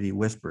 "Opportunity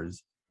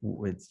whispers."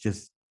 It's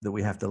just that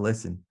we have to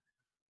listen.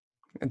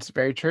 It's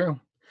very true.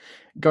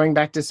 Going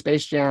back to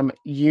Space Jam,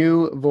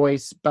 you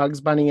voice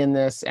Bugs Bunny in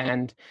this,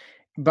 and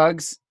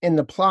Bugs in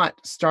the plot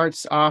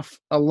starts off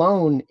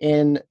alone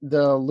in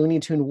the Looney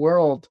Tune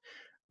world.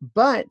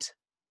 But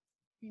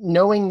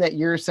knowing that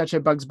you're such a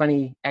Bugs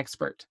Bunny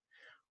expert,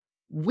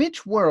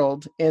 which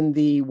world in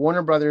the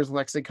Warner Brothers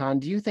lexicon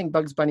do you think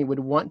Bugs Bunny would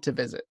want to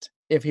visit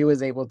if he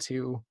was able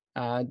to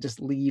just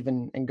leave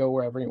and go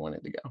wherever he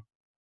wanted to go?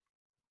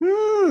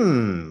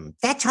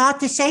 That's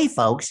hard to say,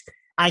 folks.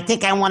 I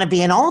think I want to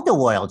be in all the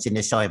worlds in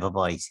the Cyber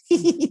Boys.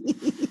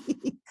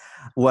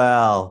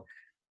 Well,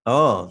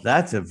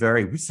 that's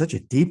such a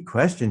deep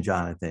question,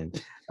 Jonathan.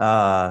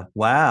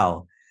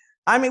 Wow.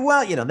 I mean,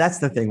 well, that's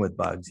the thing with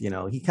Bugs.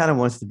 He kind of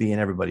wants to be in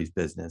everybody's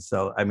business.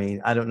 So, I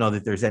mean, I don't know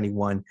that there's any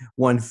one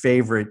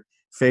favorite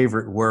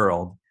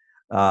world.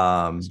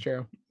 It's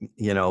true.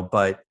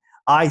 But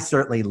I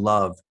certainly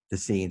love the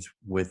scenes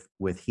with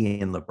he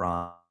and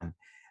LeBron.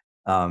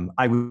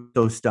 I was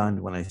so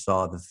stunned when I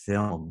saw the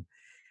film.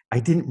 I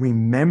didn't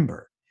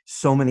remember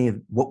so many of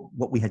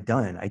what we had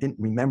done. I didn't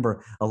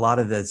remember a lot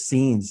of the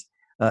scenes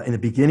in the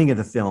beginning of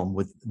the film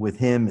with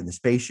him and the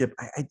spaceship.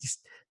 I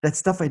just, that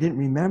stuff I didn't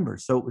remember.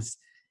 So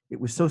it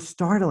was so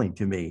startling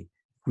to me.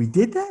 We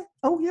did that?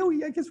 Oh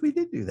yeah, I guess we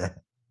did do that.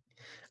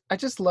 I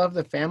just love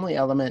the family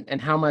element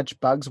and how much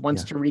Bugs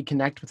wants to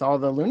reconnect with all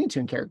the Looney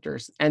Tune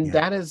characters. And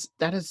that's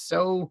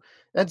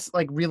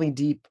like really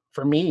deep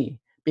for me,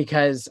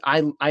 because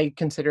I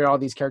consider all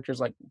these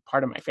characters like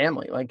part of my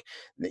family. Like,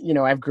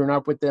 I've grown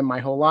up with them my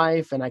whole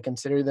life, and I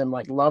consider them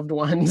like loved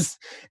ones.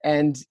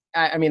 And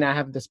I mean, I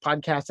have this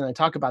podcast and I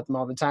talk about them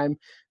all the time,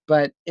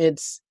 but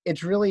it's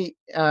really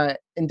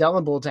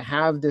indelible to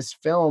have this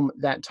film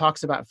that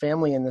talks about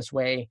family in this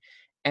way.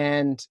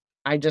 And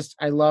I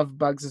love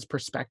Bugs's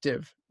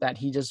perspective that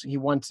he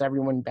wants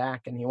everyone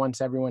back, and he wants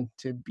everyone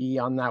to be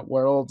on that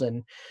world.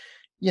 And,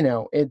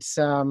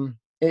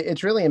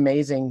 it's really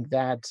amazing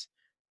that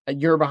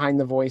you're behind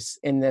the voice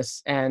in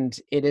this, and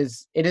it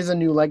is a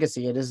new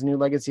legacy. It is a new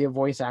legacy of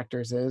voice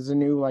actors. It is a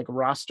new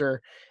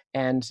roster,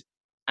 and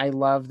I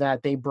love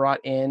that they brought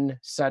in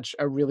such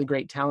a really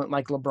great talent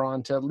like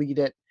LeBron to lead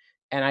it.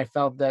 And I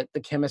felt that the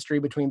chemistry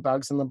between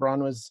Bugs and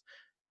LeBron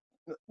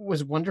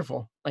was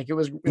wonderful. Like it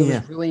was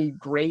really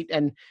great.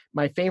 And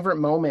my favorite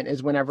moment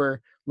is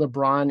whenever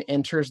LeBron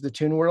enters the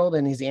Toon World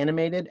and he's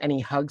animated and he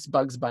hugs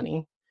Bugs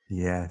Bunny.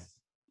 Yes.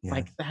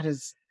 Like that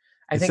is,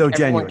 I it's think so everyone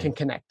genuine. can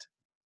connect.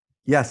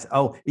 Yes.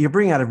 Oh, you're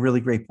bringing out a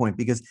really great point,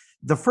 because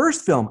the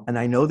first film, and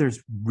I know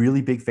there's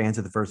really big fans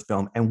of the first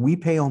film, and we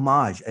pay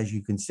homage, as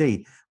you can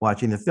see,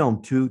 watching the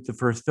film, to the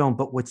first film.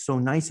 But what's so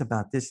nice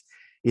about this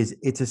is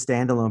it's a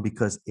standalone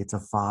because it's a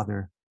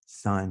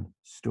father-son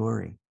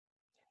story.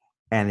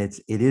 And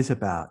it is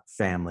about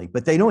family,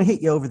 but they don't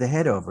hit you over the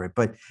head over it.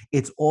 But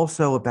it's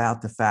also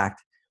about the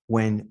fact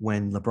when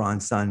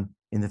LeBron's son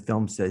in the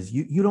film says,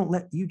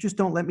 you just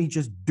don't let me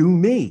just do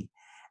me.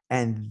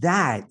 And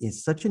that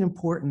is such an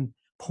important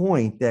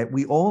point, that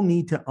we all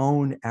need to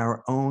own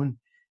our own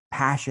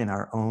passion,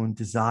 our own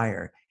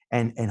desire,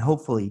 and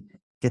hopefully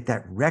get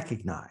that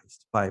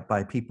recognized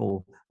by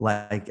people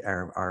like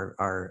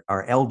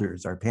our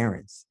elders, our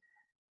parents.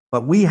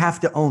 But we have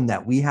to own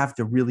that. We have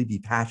to really be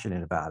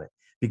passionate about it,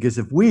 because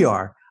if we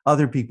are,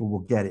 other people will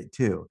get it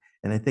too.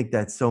 And I think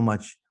that's so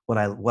much what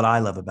I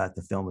love about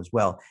the film as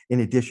well.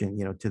 In addition,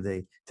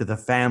 to the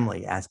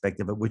family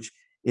aspect of it, which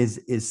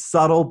is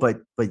subtle, but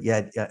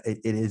yet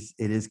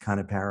it is kind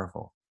of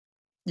powerful.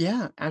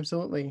 Yeah,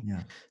 absolutely.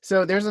 Yeah.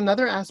 So there's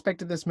another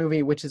aspect of this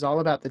movie which is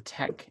all about the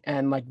tech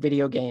and like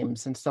video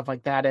games and stuff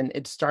like that. And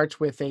it starts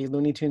with a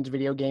Looney Tunes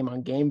video game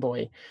on Game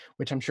Boy,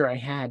 which I'm sure I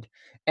had.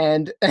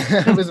 And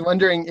I was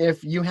wondering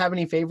if you have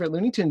any favorite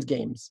Looney Tunes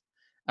games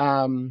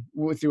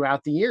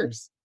throughout the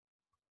years.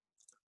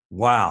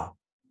 Wow.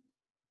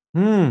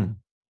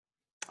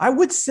 I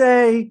would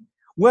say,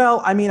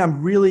 well, I mean,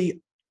 I'm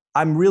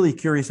really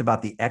curious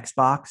about the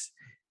Xbox.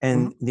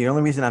 And the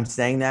only reason I'm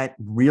saying that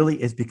really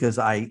is because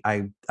I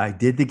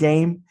did the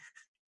game.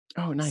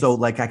 Oh, nice. So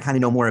like I kind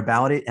of know more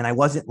about it. And I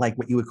wasn't like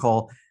what you would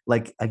call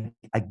like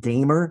a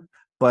gamer,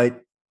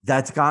 but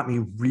that's got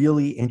me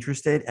really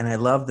interested. And I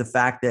love the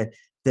fact that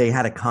they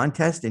had a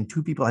contest and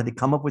two people had to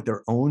come up with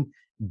their own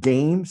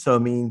game. So, I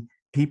mean,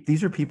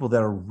 these are people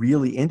that are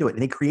really into it,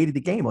 and they created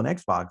the game on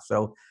Xbox.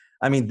 So,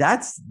 I mean,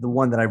 that's the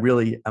one that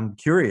I'm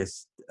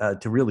curious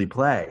to really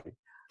play.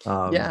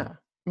 Yeah.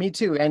 Me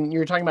too. And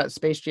you're talking about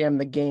Space Jam,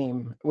 the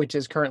game, which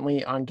is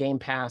currently on Game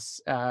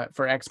Pass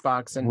for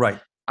Xbox. And right.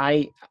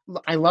 I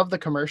love the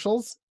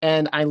commercials,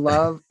 and I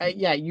love,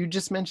 you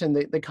just mentioned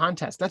the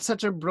contest. That's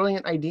such a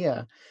brilliant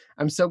idea.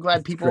 I'm so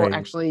glad people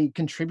actually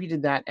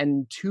contributed that,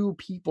 and two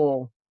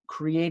people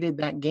created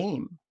that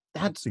game.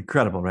 That's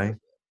incredible, right?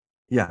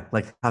 Yeah.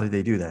 Like, how did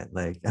they do that?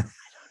 Like, I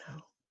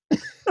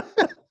don't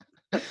know.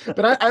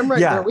 But I'm right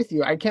there with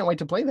you. I can't wait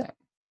to play that.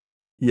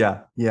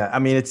 Yeah. I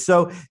mean,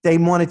 they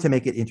wanted to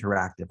make it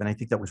interactive, and I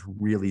think that was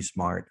really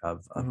smart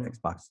of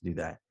Xbox to do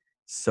that.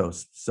 So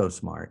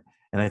smart.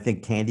 And I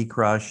think Candy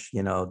Crush,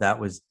 that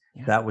was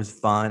Yeah. that was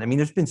fun. I mean,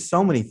 there's been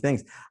so many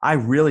things. I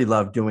really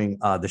love doing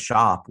the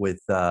shop with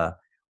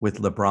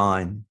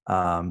LeBron.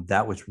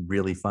 That was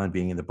really fun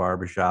being in the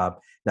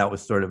barbershop. That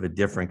was sort of a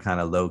different kind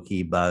of low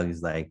key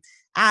Bugs. Like,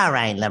 All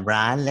right,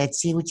 LeBron, let's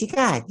see what you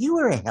got. You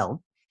were a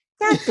help.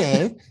 Not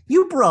bad.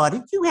 You brought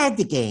it. You had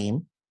the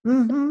game.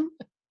 Mm-hmm.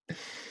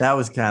 that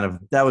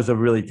was a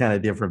really kind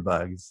of different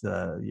Bugs.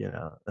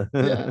 Yeah.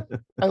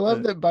 I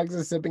love that Bugs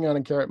is sipping on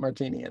a carrot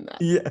martini in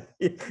that. Yeah,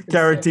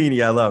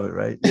 Caratini. I love it.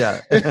 Right?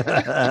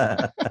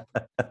 Yeah.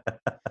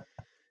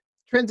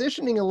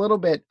 Transitioning a little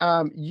bit,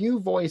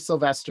 you voice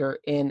Sylvester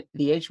in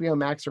the HBO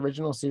Max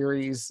original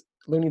series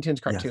Looney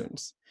Tunes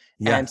cartoons,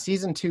 Yeah. and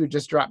season 2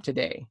 just dropped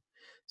today.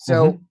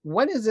 So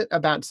what is it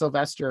about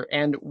Sylvester,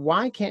 and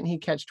why can't he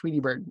catch Tweety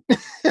Bird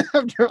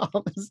after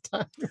all this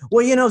time?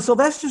 Well,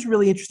 Sylvester's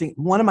really interesting. It's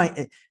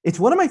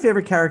one of my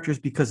favorite characters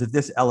because of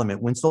this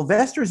element. When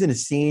Sylvester's in a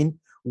scene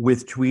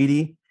with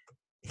Tweety,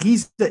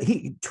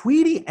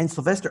 Tweety and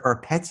Sylvester are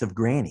pets of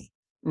Granny,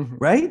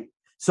 right?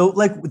 So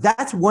like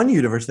that's one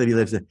universe that he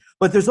lives in.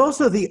 But there's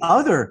also the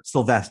other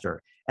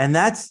Sylvester, and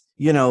that's,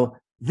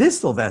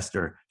 this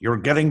Sylvester, you're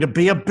getting to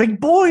be a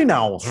big boy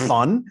now,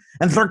 son.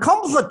 And there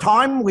comes a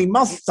time we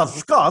must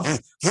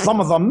discuss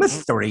some of the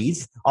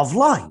mysteries of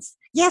life.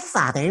 Yes,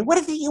 Father. What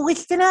is it you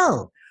wish to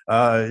know?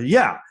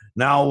 Yeah.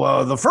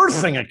 Now, the first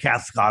thing a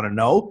cat's got to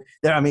know,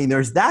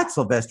 there's that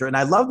Sylvester, and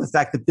I love the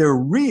fact that they're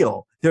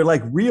real. They're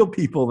like real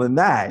people in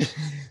that,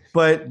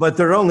 but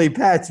they're only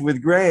pets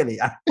with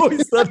Granny. I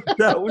always thought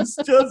that was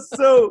just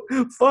so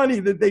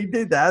funny that they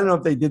did that. I don't know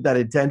if they did that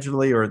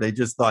intentionally or they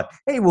just thought,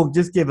 hey, we'll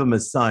just give him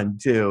a son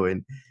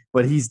too.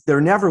 But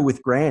they're never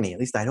with Granny. At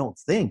least I don't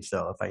think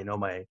so. If I know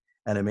my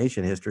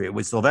animation history, it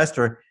was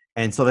Sylvester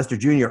and Sylvester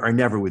Jr. are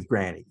never with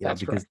Granny. That's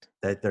because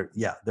correct.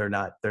 they're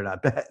not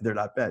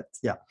pets.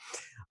 Yeah.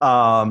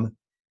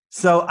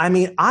 So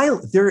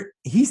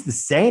he's the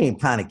same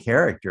kind of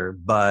character,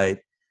 but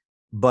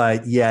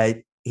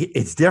yet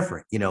it's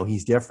different.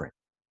 He's different.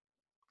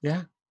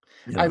 Yeah.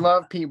 I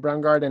love Pete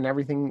Brungard and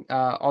everything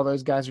all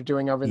those guys are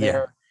doing over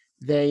there.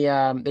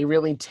 They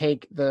really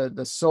take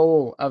the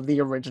soul of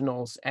the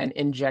originals and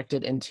inject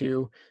it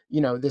into,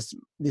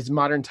 these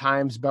modern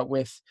times, but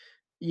with,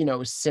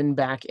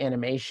 Sinbad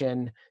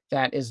animation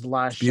that is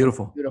lush,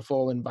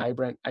 beautiful and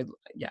vibrant.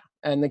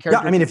 And the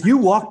character. Yeah, if you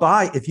walk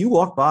by,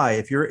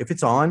 if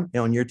it's on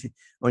your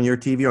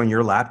TV or on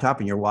your laptop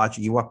and you're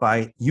watching, you walk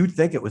by, you'd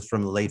think it was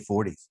from the late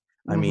 40s.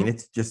 I mean,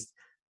 it's just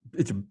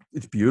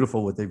it's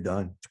beautiful what they've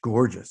done. It's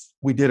gorgeous.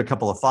 We did a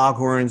couple of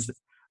foghorns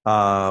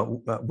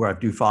where I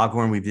do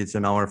foghorn. We did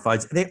some Elmer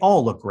Fuds. They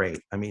all look great.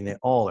 They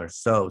all are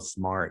so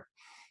smart.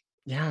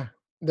 Yeah.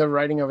 The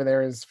writing over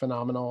there is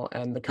phenomenal,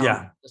 and the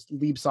comic just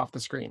leaps off the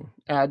screen,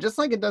 just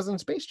like it does in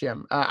Space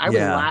Jam. I was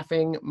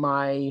laughing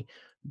my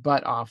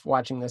butt off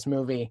watching this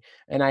movie,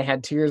 and I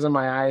had tears in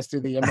my eyes through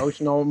the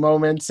emotional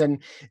moments, and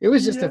it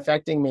was just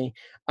affecting me.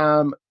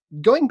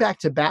 Going back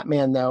to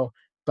Batman, though,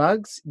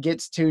 Bugs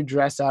gets to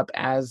dress up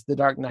as the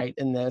Dark Knight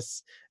in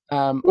this,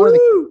 or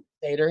the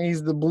Crusader.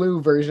 He's the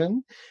blue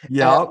version.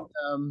 Yeah.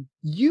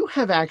 You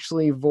have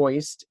actually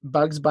voiced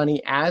Bugs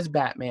Bunny as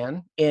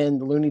Batman in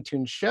the Looney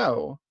Tunes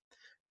show.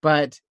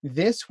 But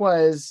this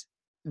was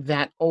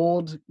the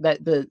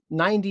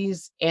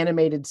 90s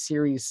animated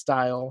series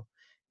style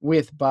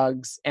with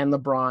Bugs and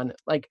LeBron.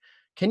 Like,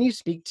 can you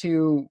speak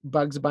to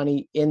Bugs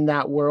Bunny in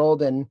that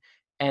world and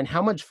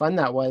how much fun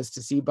that was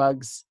to see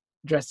Bugs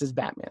dressed as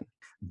Batman?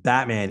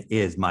 Batman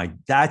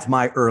that's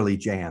my early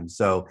jam.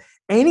 So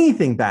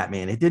anything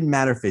Batman, it didn't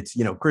matter if it's,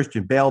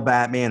 Christian Bale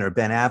Batman or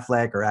Ben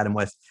Affleck or Adam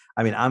West.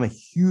 I'm a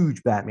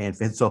huge Batman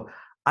fan. So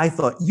I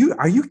thought,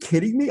 are you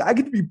kidding me? I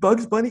get to be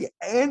Bugs Bunny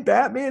and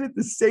Batman at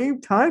the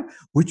same time.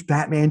 Which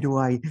Batman do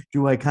I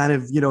kind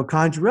of,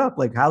 conjure up?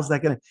 Like, how's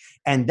that going to?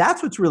 And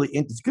that's what's really,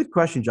 it's a good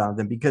question,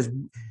 Jonathan, because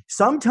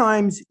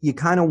sometimes you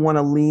kind of want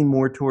to lean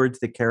more towards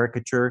the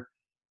caricature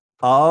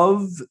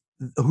of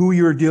who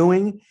you're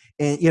doing.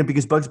 And,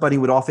 because Bugs Bunny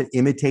would often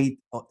imitate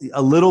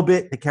a little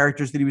bit the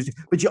characters that he was doing,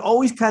 but you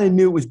always kind of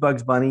knew it was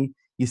Bugs Bunny.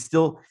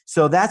 So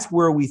that's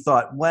where we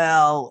thought,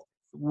 well,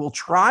 we'll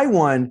try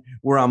one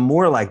where I'm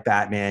more like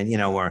Batman,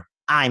 where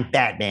I'm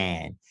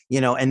Batman,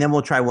 and then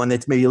we'll try one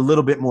that's maybe a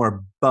little bit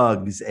more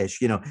Bugs-ish,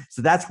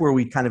 So that's where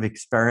we kind of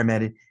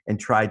experimented and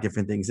tried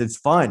different things. It's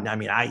fun.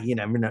 You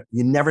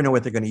never know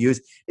what they're going to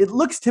use. It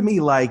looks to me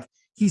like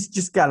he's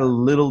just got a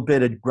little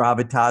bit of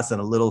gravitas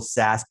and a little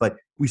sass, but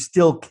we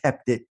still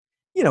kept it,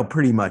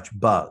 pretty much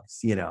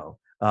Bugs,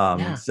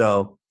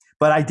 So,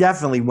 but I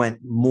definitely went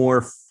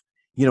more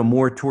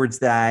towards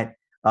that.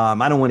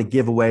 I don't want to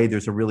give away.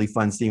 There's a really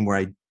fun scene where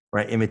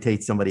I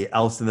imitate somebody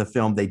else in the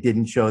film. They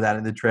didn't show that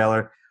in the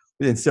trailer,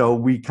 and so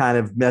we kind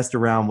of messed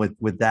around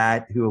with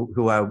that.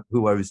 Who I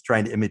was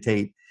trying to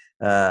imitate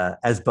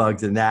as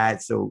Bugs in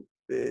that. So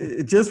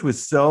it just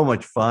was so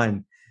much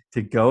fun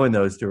to go in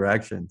those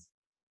directions.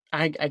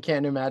 I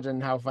can't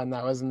imagine how fun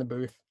that was in the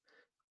booth.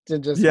 To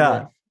just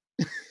yeah.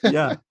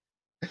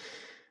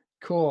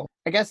 Cool.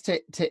 I guess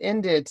to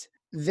end it,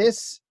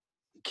 this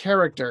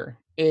character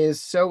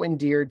is so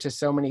endeared to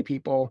so many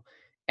people,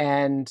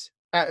 and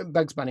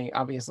Bugs Bunny,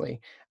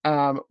 obviously.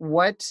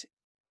 What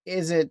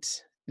is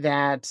it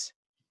that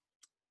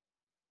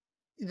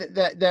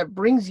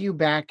brings you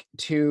back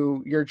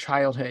to your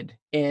childhood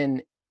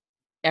in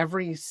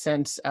every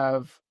sense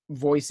of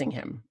voicing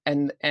him?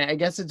 And I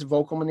guess it's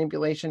vocal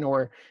manipulation,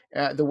 or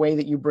the way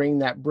that you bring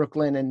that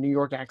Brooklyn and New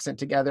York accent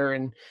together,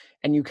 and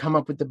you come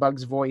up with the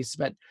Bugs voice.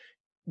 But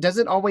does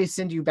it always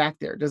send you back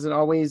there? Does it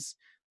always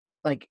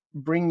like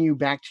bring you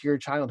back to your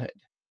childhood?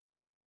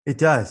 It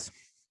does.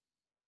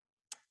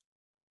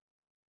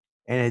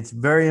 And it's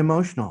very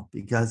emotional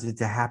because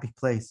it's a happy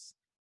place.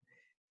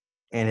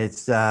 And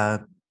it's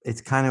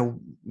kind of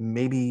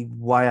maybe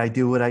why I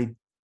do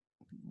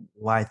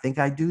why I think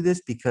I do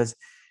this, because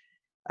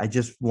I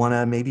just want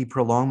to maybe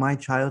prolong my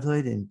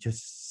childhood and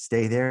just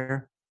stay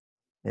there.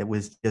 It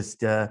was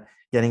just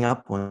getting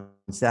up on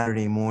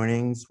Saturday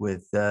mornings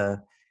with,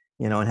 and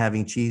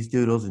having cheese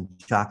doodles and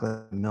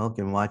chocolate milk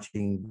and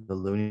watching the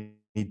Looney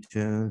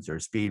Tunes or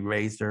Speed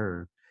Racer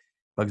or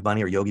Bugs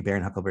Bunny or Yogi Bear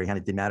and Huckleberry Hound.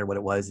 It didn't matter what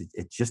it was.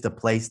 It's just a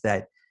place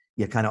that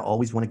you kind of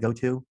always want to go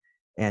to.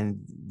 And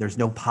there's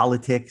no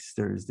politics.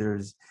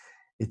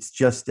 It's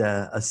just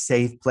a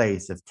safe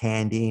place of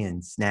candy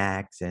and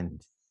snacks.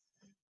 And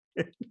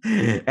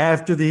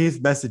after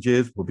these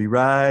messages, we'll be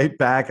right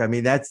back. I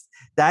mean,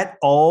 that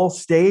all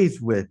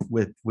stays with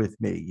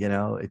me,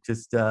 it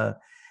just,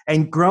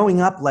 and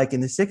growing up, like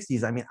in the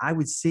 60s, I mean, I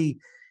would see,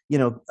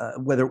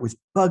 whether it was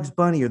Bugs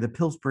Bunny or the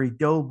Pillsbury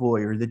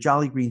Doughboy or the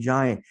Jolly Green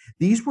Giant,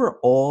 these were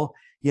all,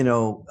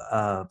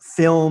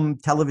 film,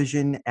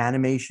 television,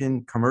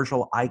 animation,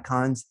 commercial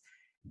icons.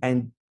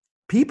 And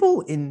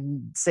people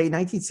in, say,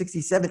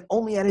 1967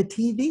 only had a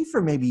TV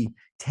for maybe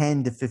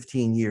 10 to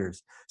 15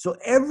 years. So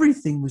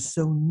everything was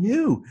so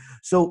new.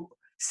 So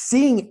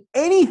seeing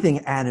anything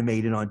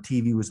animated on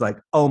TV was like,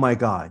 oh my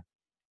God,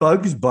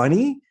 Bugs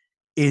Bunny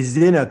is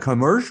in a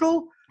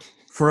commercial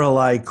for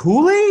like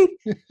Kool-Aid?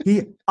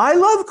 I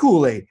love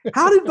Kool-Aid.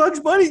 How did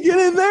Bugs Bunny get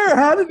in there?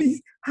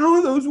 How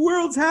are those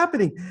worlds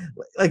happening?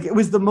 Like, it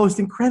was the most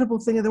incredible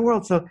thing in the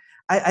world. So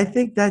I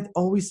think that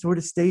always sort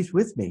of stays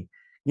with me.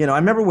 I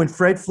remember when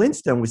Fred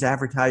Flintstone was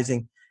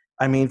advertising,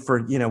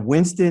 for,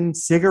 Winston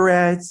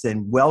cigarettes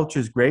and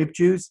Welch's grape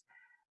juice.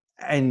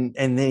 And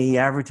then he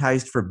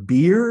advertised for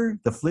beer,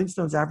 the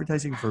Flintstones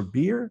advertising for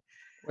beer.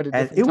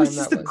 And it was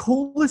just the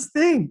coolest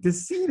thing to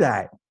see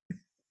that.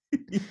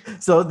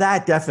 So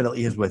that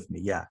definitely is with me.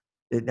 Yeah.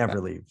 It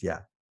never leaves. Yeah.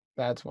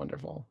 That's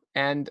wonderful.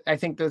 And I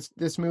think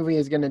this movie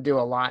is going to do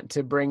a lot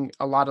to bring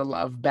a lot of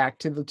love back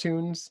to the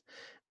Toons,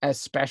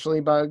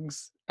 especially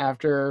Bugs,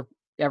 after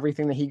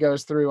everything that he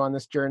goes through on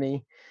this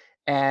journey.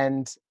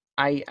 And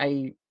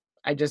I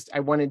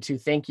wanted to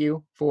thank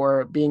you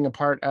for being a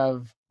part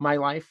of my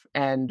life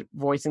and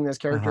voicing this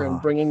character and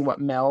bringing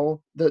what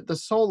Mel, the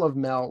soul of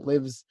Mel,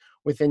 lives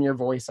within your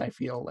voice, I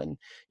feel. And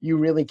you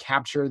really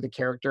capture the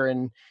character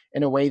in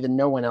a way that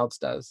no one else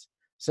does.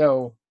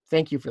 So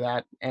thank you for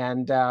that.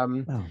 And,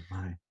 I'm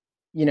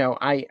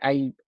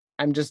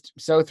just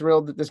so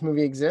thrilled that this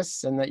movie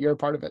exists and that you're a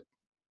part of it.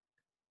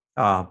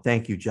 Oh,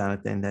 thank you,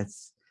 Jonathan.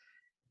 That's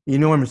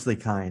enormously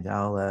kind.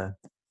 I'll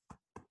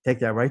take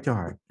that right to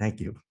heart. Thank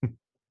you.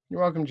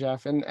 You're welcome,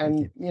 Jeff. And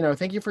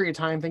thank you for your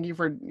time. Thank you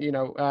for,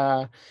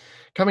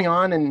 coming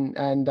on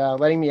and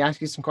letting me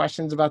ask you some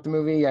questions about the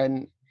movie.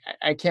 And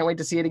I can't wait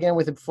to see it again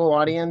with a full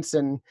audience.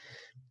 And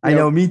I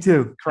know, me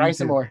too. Cry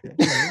some more.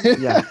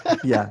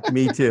 Yeah,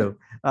 me too.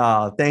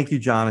 Thank you,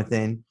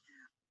 Jonathan.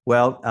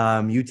 Well,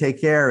 you take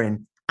care,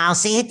 and I'll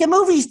see you at the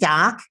movies,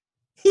 Doc.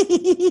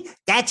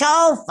 That's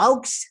all,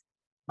 folks.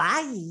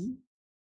 Bye.